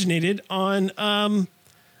 this originated on Penn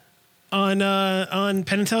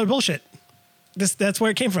and Teller bullshit. That's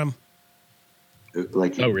where it came from.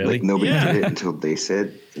 Like, oh really? Like nobody did it until they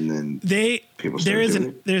said, and then people started doing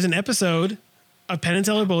it. There's an episode of Penn and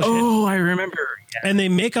Teller bullshit. Oh, I remember. and they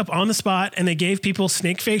make up on the spot, and they gave people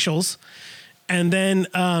snake facials. And then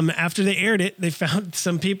after they aired it, they found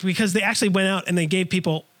some people, because they actually went out and they gave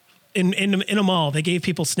people in a mall, they gave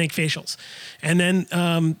people snake facials. And then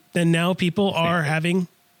now people are having,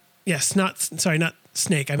 not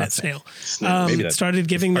snake. I meant snail. Started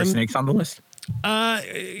giving them snakes on the list.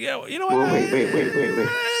 You know what? Wait.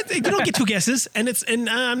 You don't get two guesses, and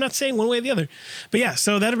I'm not saying one way or the other, but yeah.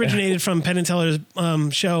 So that originated from Penn and Teller's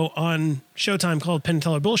show on Showtime called Penn and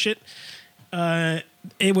Teller Bullshit.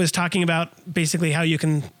 It was talking about basically how you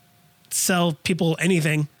can sell people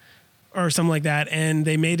anything or something like that, and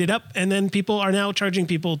they made it up, and then people are now charging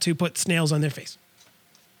people to put snails on their face.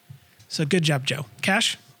 So good job, Joe.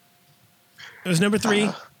 Cash. It was number 3.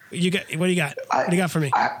 What do you got? What do you got for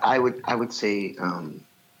me? I would say,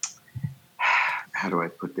 how do I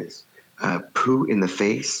put this? Poo in the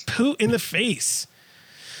face. Poo in the face.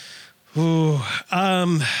 Ooh. Do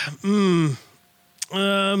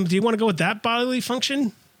you want to go with that bodily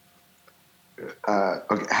function?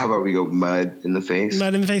 Okay, how about we go mud in the face?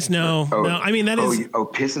 Mud in the face? No. No. I mean, that is.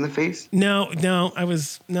 Piss in the face? No.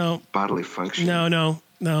 Bodily function. No.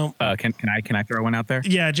 Can I throw one out there?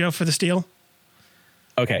 Yeah, Joe, for the steal.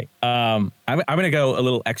 Okay. I'm going to go a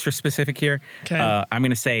little extra specific here. Okay. I'm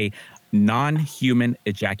going to say non-human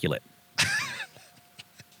ejaculate.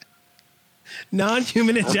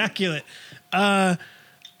 Non-human ejaculate.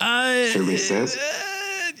 Survey says.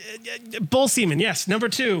 Bull semen. Yes. Number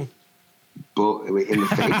 2. Bull in the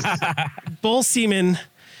face. Bull semen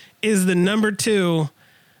is the number 2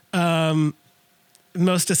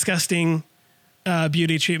 most disgusting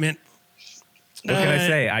beauty treatment. What can I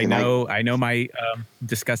say? I know my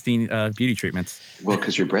disgusting beauty treatments. Well,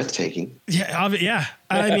 because you're breathtaking. Yeah.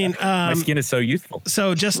 I mean, my skin is so youthful.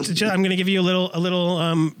 So just I'm going to give you a little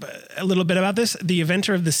bit about this. The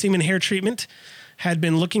inventor of the semen hair treatment had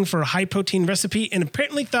been looking for a high protein recipe and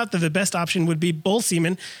apparently thought that the best option would be bull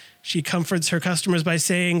semen. She comforts her customers by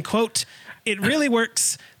saying, quote, "It really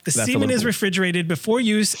works. The semen is refrigerated before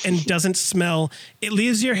use and doesn't smell. It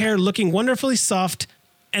leaves your hair looking wonderfully soft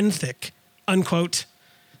and thick," unquote.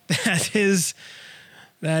 That is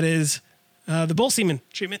the bull semen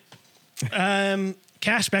treatment.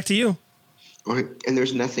 Cash, back to you. Okay, and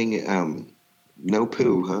there's nothing, no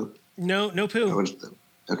poo, huh? No poo.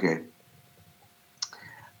 Okay.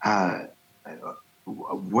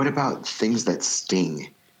 What about things that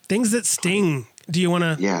sting? Things that sting. Do you want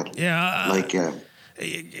to? Yeah. Like. You're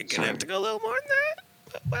gonna have to go a little more than that.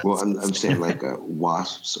 Well, I'm saying like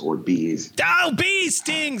wasps or bees. Oh, bee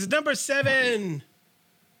stings. Number 7.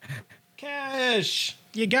 Cash,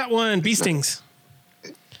 you got one. Bee stings.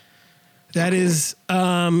 That is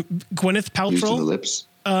Gwyneth Paltrow. Used in the lips.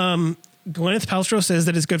 Gwyneth Paltrow says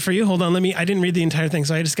that it's good for you. Hold on, I didn't read the entire thing,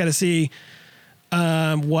 so I just got to see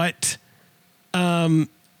what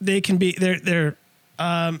they can be. They're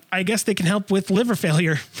I guess they can help with liver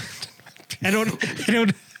failure. I don't.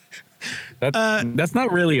 That's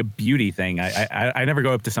not really a beauty thing. I never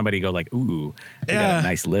go up to somebody and go like, "Ooh, you got a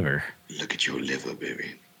nice liver." Look at your liver,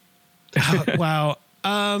 baby. Wow.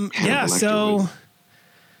 So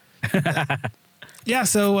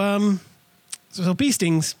bee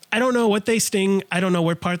stings. I don't know what they sting. I don't know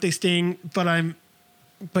what part they sting, but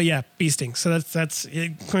yeah, bee stings. So that's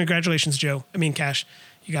congratulations, Joe. I mean, Cash,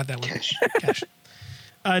 you got that one. Cash.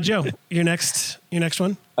 Joe, your next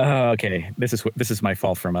one. Okay, this is my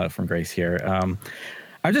fault from Grace here.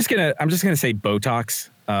 I'm just gonna say Botox.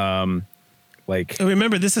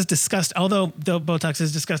 Remember, this is disgusting. Although the Botox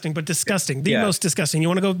is disgusting, but disgusting, the most disgusting. You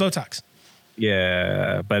want to go with Botox?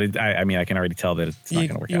 Yeah, but I mean, I can already tell that it's not going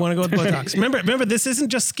to work out. You want to go with Botox? Remember, this isn't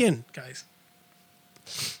just skin, guys.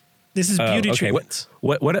 This is beauty treatments.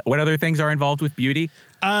 What other things are involved with beauty?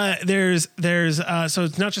 There's so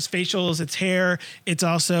it's not just facials, it's hair. It's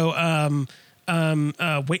also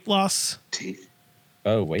weight loss. Teeth.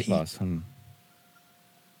 Oh, weight loss.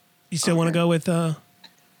 You still want to go with? I'll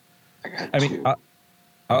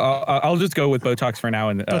just go with Botox for now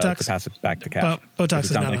and to pass it back to Cash. Botox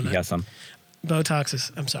is not on that. Some. Botox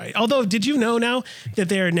is. I'm sorry. Although, did you know now that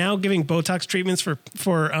they are now giving Botox treatments for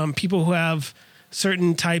people who have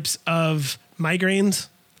certain types of migraines?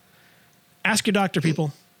 Ask your doctor,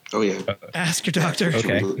 people. Oh yeah. Ask your doctor.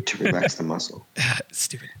 Okay. To relax the muscle.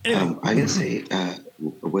 Stupid. Anyway. I'm gonna say,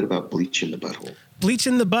 what about bleach in the butthole? Bleach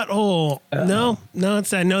in the butthole. No,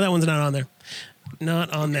 it's that. No, that one's not on there.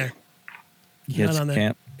 Not on there. Yes,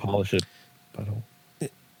 can't polish it. Butthole.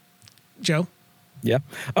 Joe. Yeah.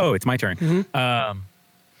 Oh, it's my turn. Mm-hmm.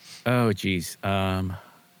 Oh, geez. Man,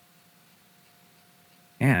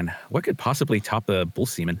 what could possibly top the bull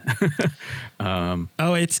semen?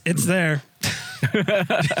 It's there.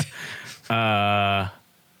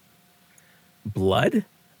 Blood?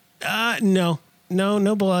 No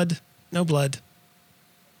blood. No blood.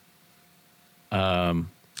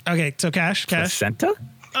 Okay, so cash. Placenta?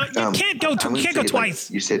 You can't go. You can't go twice.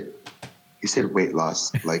 Like, you said weight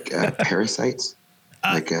loss, like parasites,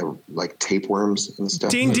 like tapeworms and stuff.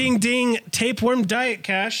 Ding, ding, ding. Tapeworm diet,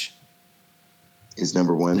 Cash. Is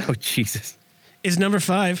number 1. Oh, Jesus. Is number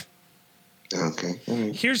 5. Okay. All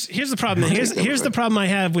right. Here's the problem. Here's the problem I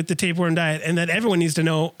have with the tapeworm diet, and that everyone needs to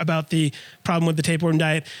know about the problem with the tapeworm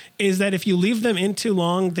diet, is that if you leave them in too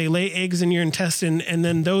long, they lay eggs in your intestine, and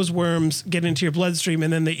then those worms get into your bloodstream,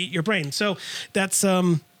 and then they eat your brain. So that's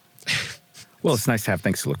Well, it's nice to have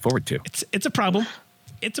things to look forward to. it's a problem.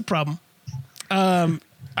 It's a problem.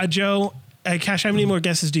 Joe, Cash, how many more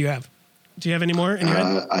guesses do you have? Do you have any more in your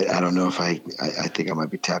head? I don't know if I think I might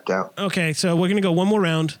be tapped out. Okay, so we're gonna go one more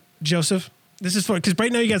round, Joseph. This is for, because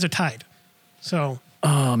right now you guys are tied. So.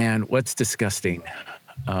 Oh man, what's disgusting?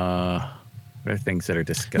 What are things that are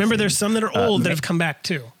disgusting? Remember, there's some that are old that have come back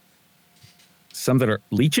too. Some that are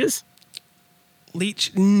leeches?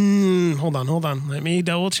 Leech. Hold on. Let me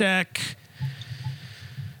double check.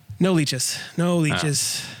 No leeches. No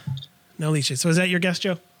leeches. No leeches. So is that your guess,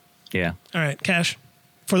 Joe? Yeah. All right, Cash.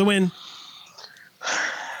 For the win.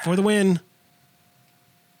 For the win.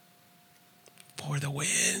 For the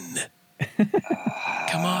win.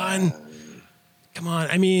 Come on. Come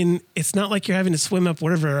on. I mean, it's not like you're having to swim up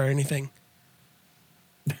river or anything.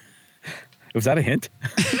 Was that a hint?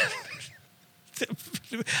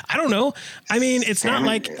 I don't know. I mean, it's not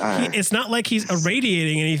like he's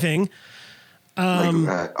irradiating anything.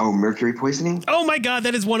 Mercury poisoning? Oh my God,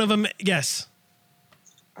 that is one of them. Yes.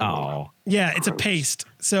 Oh. Yeah, it's a paste.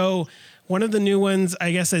 So one of the new ones,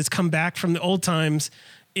 I guess, that's come back from the old times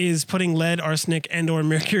is putting lead, arsenic, and/or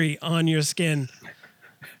mercury on your skin.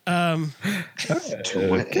 Okay.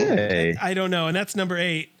 I don't know, and that's number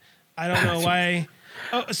 8. I don't know why.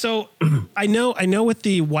 Oh, so I know with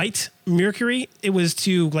the white mercury, it was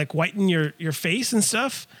to like whiten your face and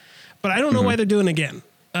stuff, but I don't know why they're doing it again.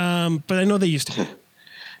 But I know they used to.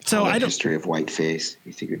 So I don't. History of white face.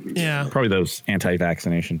 You think it'd be Probably those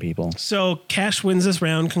anti-vaccination people. So Cash wins this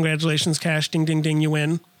round. Congratulations, Cash! Ding, ding, ding! You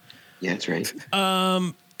win. Yeah, that's right.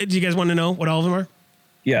 Do you guys want to know what all of them are?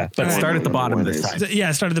 Yeah, but start at the bottom this time.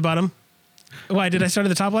 Yeah, start at the bottom. Why did I start at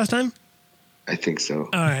the top last time? I think so.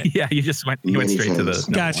 All right. Yeah, you just went straight to the.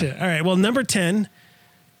 Gotcha. All right. Well, number 10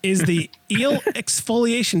 is the eel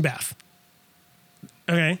exfoliation bath.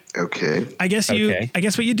 Okay. Okay. I guess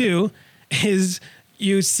what you do is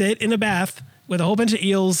you sit in a bath with a whole bunch of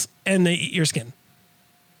eels and they eat your skin.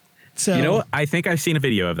 So You know what? I think I've seen a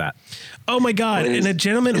video of that. Oh my God! And a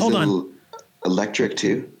gentleman, hold on. Electric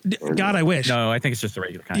too? God, I wish. No, I think it's just the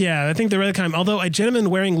regular kind. Yeah, I think the regular kind. Although a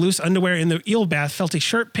gentleman wearing loose underwear in the eel bath felt a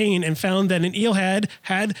sharp pain and found that an eel had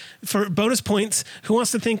for bonus points. Who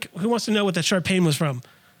wants to know what that sharp pain was from?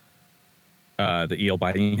 The eel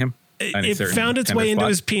biting him. It found its way into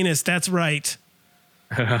his penis. That's right.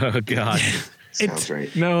 Oh God. Sounds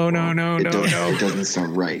right. No. It doesn't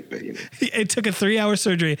sound right, but you know. It took a 3-hour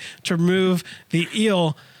surgery to remove the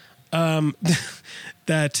eel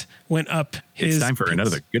that went up his. It's time for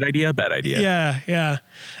another good idea, bad idea. Yeah.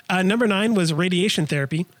 Number 9 was radiation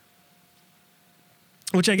therapy,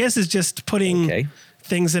 which I guess is just putting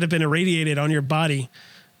things that have been irradiated on your body.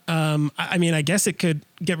 I mean, I guess it could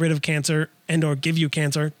get rid of cancer and/or give you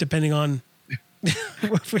cancer, depending on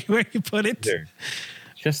where you put it. They're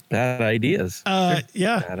just bad ideas.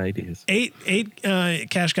 Yeah. Bad ideas. 8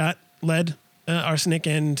 Cash got lead, arsenic,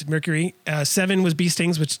 and mercury. 7 was bee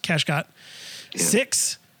stings, which Cash got.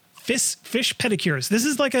 6 fish pedicures. This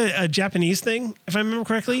is like a Japanese thing, if I remember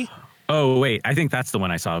correctly. Oh wait, I think that's the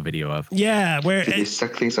one I saw a video of. Yeah, where Did they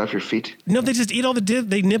suck things off your feet? No, they just eat all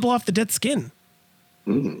they nibble off the dead skin.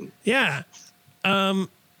 Mm. Yeah.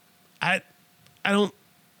 I don't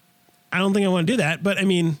think I want to do that, but I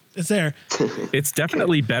mean, it's there. It's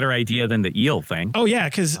definitely a better idea than the eel thing. Oh yeah,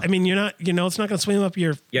 because I mean, you're not, it's not going to swim up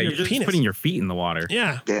your You're your just penis. putting your feet in the water.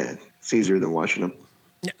 Yeah, It's easier than washing them.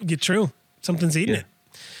 yeah, true. Something's eating it.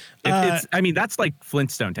 I mean, that's like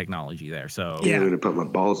Flintstone technology there. So Yeah. I'm going to put my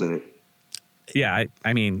balls in it. yeah,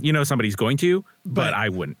 I mean, somebody's going to, but I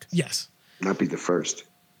wouldn't. Yes. Not be the first.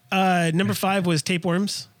 Number 5 was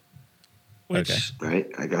tapeworms, which Right?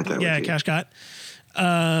 I got that yeah, one too. Cash got.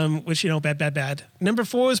 Which bad. Number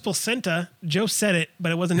 4 was placenta. Joe said it,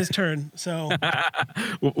 but it wasn't his turn. So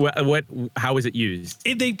What? How is it used?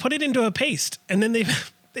 they put it into a paste, and then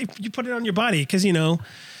you put it on your body because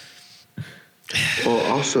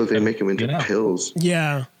Well, also they make them into pills.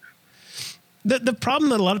 Yeah. The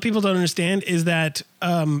problem that a lot of people don't understand is that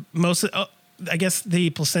I guess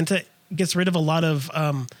the placenta gets rid of a lot of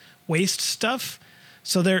waste stuff.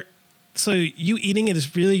 So you eating it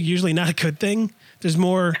is really usually not a good thing. There's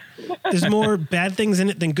more bad things in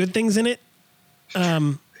it than good things in it.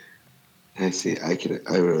 I see.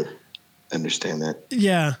 I would understand that.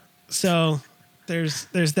 Yeah. So there's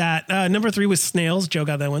that. Number 3 was snails. Joe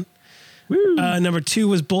got that one. Woo. Number 2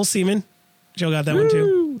 was bull semen. Joe got that one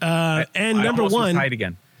too. And number 1 tied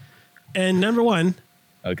again. And number 1.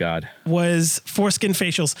 Oh God. Was foreskin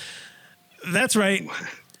facials. That's right.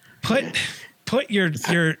 Put your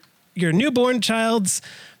newborn child's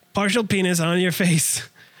partial penis on your face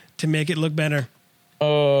to make it look better.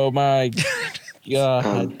 Oh my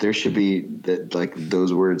God. There should be that, like,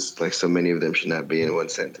 those words, like so many of them should not be in one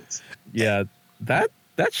sentence. Yeah, that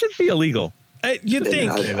should be illegal. You'd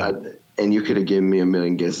think. And you could have given me a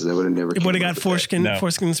million guesses. I would have never. It would have got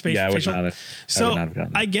foreskin space. Yeah, I would facial. not have. So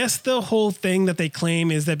I guess the whole thing that they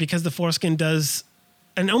claim is that because the foreskin does,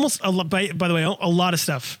 and almost a lot, by the way, a lot of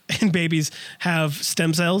stuff in babies have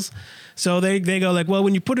stem cells. So they go like, well,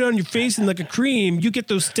 when you put it on your face in like a cream, you get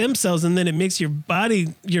those stem cells, and then it makes your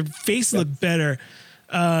face look better.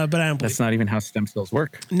 But I don't believe that's not even how stem cells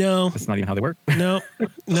work. No, that's not even how they work. No.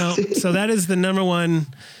 So that is the number 1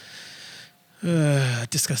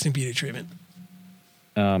 disgusting beauty treatment.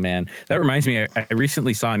 Oh man, that reminds me. I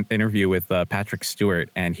recently saw an interview with Patrick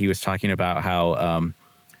Stewart, and he was talking about how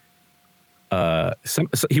so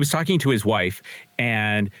he was talking to his wife,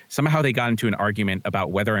 and somehow they got into an argument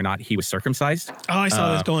about whether or not he was circumcised. Oh, I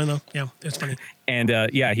saw this going though. Yeah, it's funny. And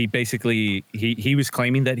he basically he was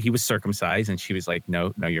claiming that he was circumcised, and she was like,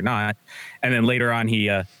 no, you're not. And then later on, he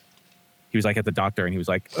was like at the doctor, and he was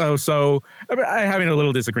like, oh, so I'm having a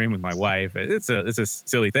little disagreement with my wife. It's a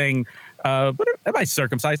silly thing. But am I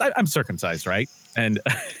circumcised? I'm circumcised, right? And,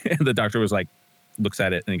 and the doctor was like, looks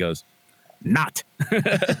at it, and he goes, not.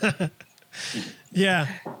 Yeah.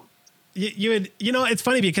 It's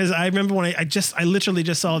funny because I remember when I literally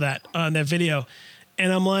just saw that on that video,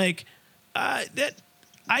 and I'm like, that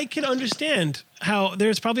I can understand how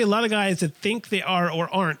there's probably a lot of guys that think they are or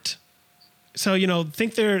aren't. So,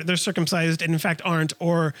 think they're circumcised and in fact aren't,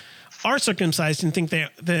 or are circumcised and think they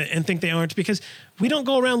aren't, because we don't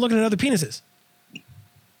go around looking at other penises.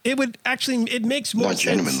 It makes more sense.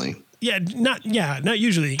 Not genuinely. Not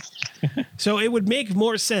usually. So it would make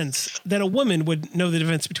more sense that a woman would know the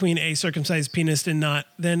difference between a circumcised penis and not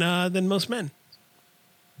than most men.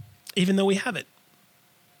 Even though we have it.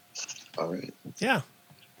 All right. Yeah.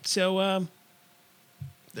 So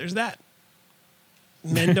there's that.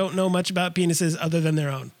 Men don't know much about penises other than their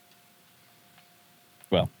own.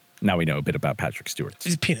 Well, now we know a bit about Patrick Stewart.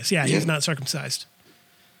 His penis, yeah, he's not circumcised.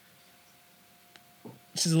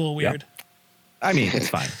 This is a little weird. Yep. I mean, it's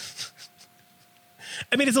fine.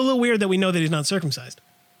 I mean, it's a little weird that we know that he's not circumcised.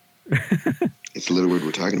 It's a little weird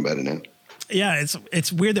we're talking about it now. Yeah,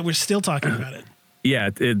 it's weird that we're still talking about it. Yeah,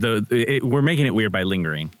 we're making it weird by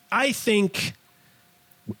lingering. I think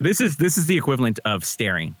this is the equivalent of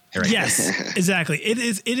staring. Right? Yes, exactly. It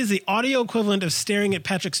is the audio equivalent of staring at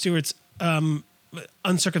Patrick Stewart's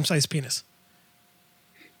uncircumcised penis.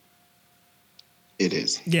 It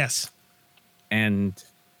is. Yes. And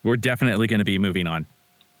we're definitely going to be moving on.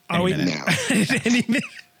 Are we now?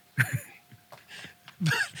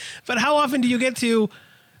 But how often do you get to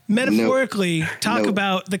metaphorically talk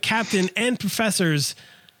about the captain and professor's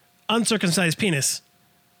uncircumcised penis?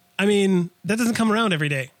 I mean, that doesn't come around every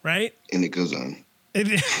day, right? And it goes on.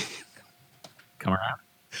 Come around.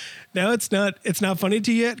 No, it's not. It's not funny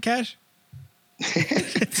to you yet, Cash?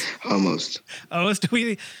 Almost. Do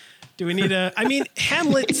we need a? I mean,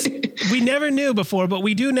 Hamlet. We never knew before, but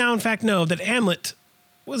we do now, in fact, know that Hamlet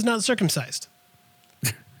was not circumcised.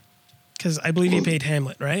 Because I believe he paid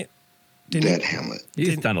Hamlet, right? Hamlet.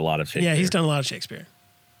 He's done a lot of Shakespeare. Yeah, he's done a lot of Shakespeare.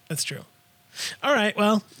 That's true. All right.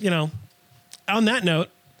 Well, on that note,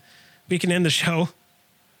 we can end the show.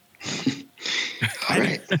 All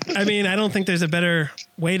right. I mean, I don't think there's a better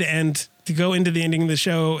way to go into the ending of the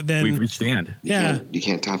show than we've reached the end. Yeah, you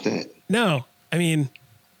can't top that. No, I mean,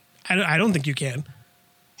 I don't think you can.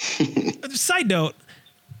 Side note: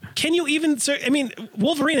 can you even? I mean,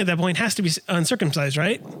 Wolverine at that point has to be uncircumcised,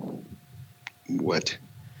 right? What?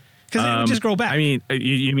 Because it would just grow back. I mean,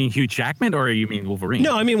 you mean Hugh Jackman or you mean Wolverine?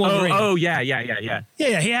 No, I mean Wolverine. Oh, yeah. Yeah,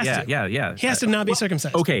 he has to. Yeah. He has to not be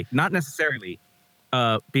circumcised. Okay, not necessarily,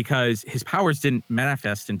 because his powers didn't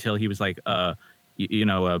manifest until he was like, a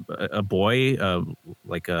boy,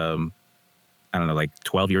 like I don't know, like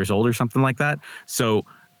 12 years old or something like that. So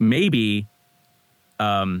maybe,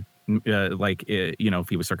 if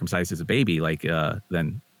he was circumcised as a baby, like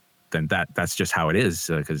then that's just how it is,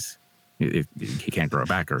 because he can't grow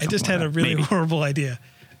back or something. I just had a really horrible idea.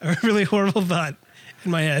 a really horrible thought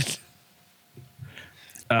in my head.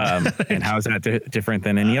 And how is that different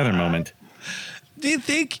than any other moment? Do you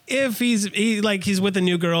think if he's with a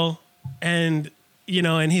new girl and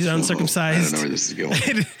and he's uncircumcised, I don't know where this is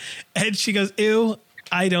going. and she goes, "Ew,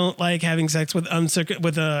 I don't like having sex with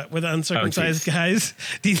uncircumcised guys."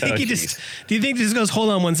 Do you think he just goes,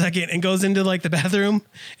 "Hold on one second," and goes into like the bathroom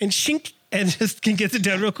and shink and just can get it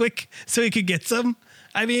done real quick so he could get some?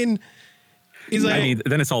 I mean, he's like,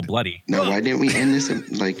 then it's all bloody. No, why didn't we end this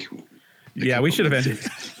Yeah, we should have ended.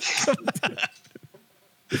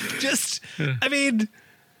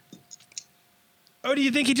 Or do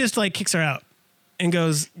you think he just like kicks her out and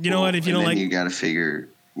goes, you know what, if you don't like, you got to figure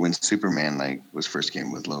when Superman was first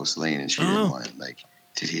came with Lois Lane and she didn't want it,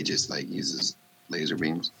 did he just use his laser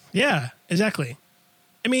beams? Yeah, exactly.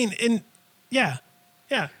 I mean, yeah,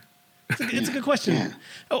 it's a good question. Yeah.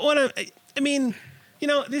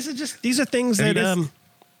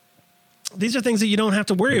 These are things that you don't have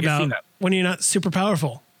to worry about when you're not super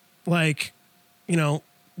powerful, like,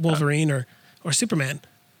 Wolverine or Superman,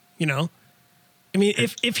 I mean,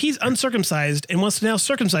 if he's uncircumcised and wants to now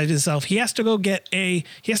circumcise himself, he has to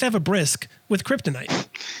have a brisk with kryptonite.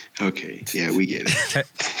 Okay. Yeah, we get it.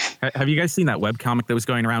 Have you guys seen that webcomic that was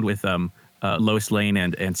going around with Lois Lane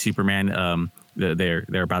and Superman?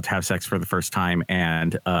 They're about to have sex for the first time,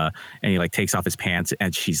 and he takes off his pants,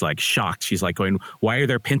 and she's shocked. She's going, "Why are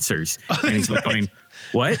there pincers?" And he's going,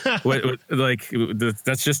 "What? What?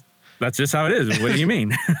 That's just how it is. What do you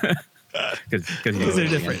mean?" Because they're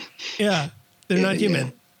different. Yeah, they're not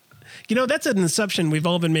human. That's an assumption we've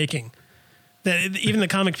all been making. That even the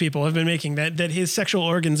comic people have been making that his sexual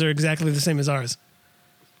organs are exactly the same as ours.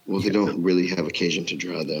 Well, they don't really have occasion to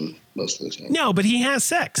draw them most of the time. No, but he has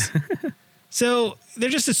sex. So they're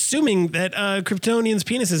just assuming that Kryptonians'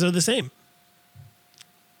 penises are the same.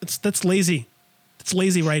 That's lazy. It's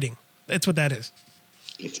lazy writing. That's what that is.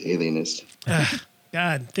 It's alienist.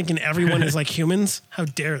 God, thinking everyone is like humans. How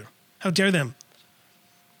dare them?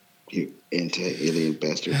 You anti-alien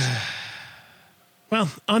bastards. Well,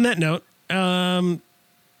 on that note,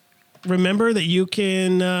 remember that you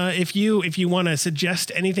can, if you want to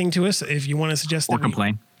suggest anything to us, if you want to suggest or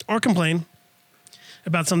complain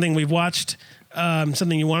about something we've watched,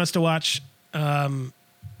 something you want us to watch,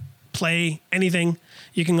 play, anything,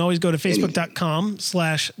 you can always go to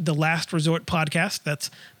facebook.com/The Last Resort Podcast. That's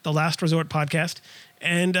The Last Resort Podcast.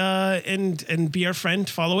 And be our friend,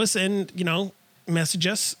 follow us, and, message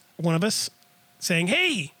us, one of us, saying,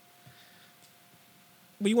 "Hey,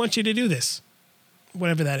 we want you to do this,"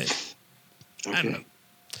 whatever that is. Okay. I don't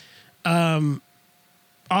know.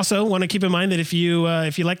 Also, want to keep in mind that if you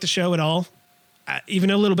like the show at all, even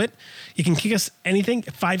a little bit, you can kick us anything,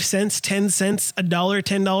 5 cents, 10 cents, $1,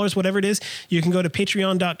 $10, whatever it is. You can go to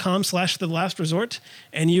patreon.com/The Last Resort,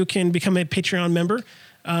 and you can become a Patreon member.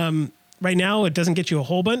 Right now, it doesn't get you a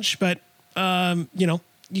whole bunch, but, you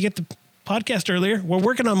get the podcast earlier. We're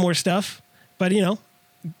working on more stuff, but,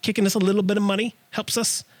 kicking us a little bit of money helps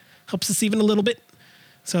us even a little bit.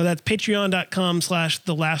 So that's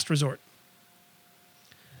patreon.com/The Last Resort.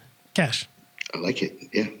 Cash. I like it.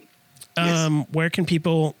 Yeah. Where can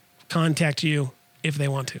people contact you if they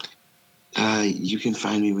want to? You can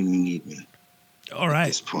find me when you need me. All right. At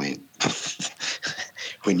this point,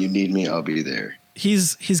 when you need me, I'll be there.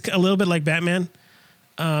 He's a little bit like Batman.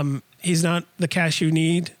 He's not the cash you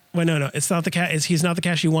need. Well, no, it's not the cash. He's not the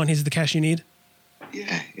cash you want. He's the cash you need.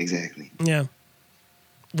 Yeah, exactly. Yeah,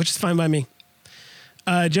 which is fine by me.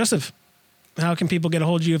 Joseph, how can people get a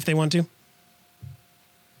hold of you if they want to?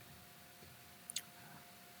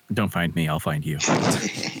 Don't find me, I'll find you.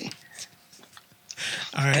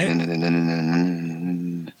 All right.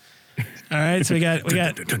 All right. So we got.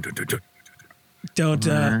 Don't.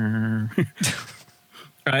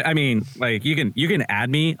 I mean, you can add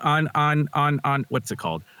me on what's it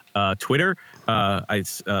called? Twitter. I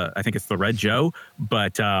think it's the Red Joe,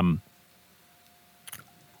 but I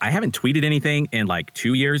haven't tweeted anything in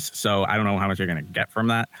 2 years, so I don't know how much you're gonna get from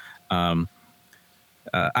that.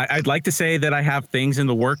 I'd like to say that I have things in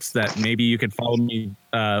the works that maybe you could follow me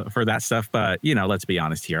for that stuff, but let's be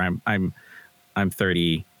honest here. I'm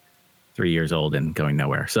 33 years old and going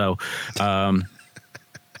nowhere. So,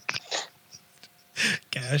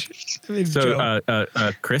 Gosh.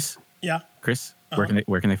 Chris. Yeah. Chris,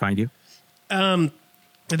 where can they find you?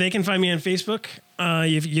 They can find me on Facebook.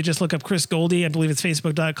 You just look up Chris Goldie. I believe it's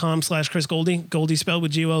facebook.com/Chris Goldie. Goldie spelled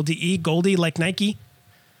with Golde. Goldie like Nike.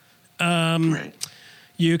 Right.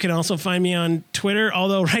 You can also find me on Twitter,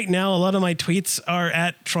 although right now a lot of my tweets are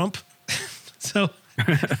at Trump. So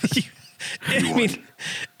I mean,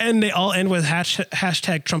 and they all end with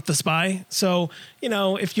hashtag Trump the spy. So,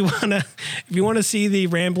 if you wanna see the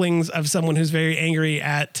ramblings of someone who's very angry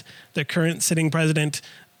at the current sitting president,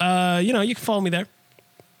 you can follow me there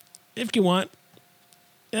if you want.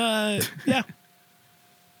 Yeah.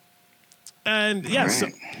 And yeah, Right. so,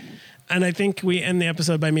 and I think we end the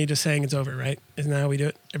episode by me just saying it's over, right? Isn't that how we do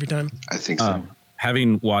it every time? I think so.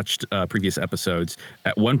 Having watched previous episodes,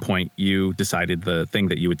 at one point you decided the thing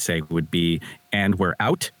that you would say would be, and we're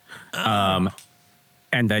out. And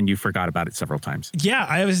then you forgot about it several times. Yeah,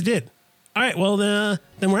 I always did. All right, well, then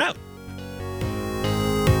we're out.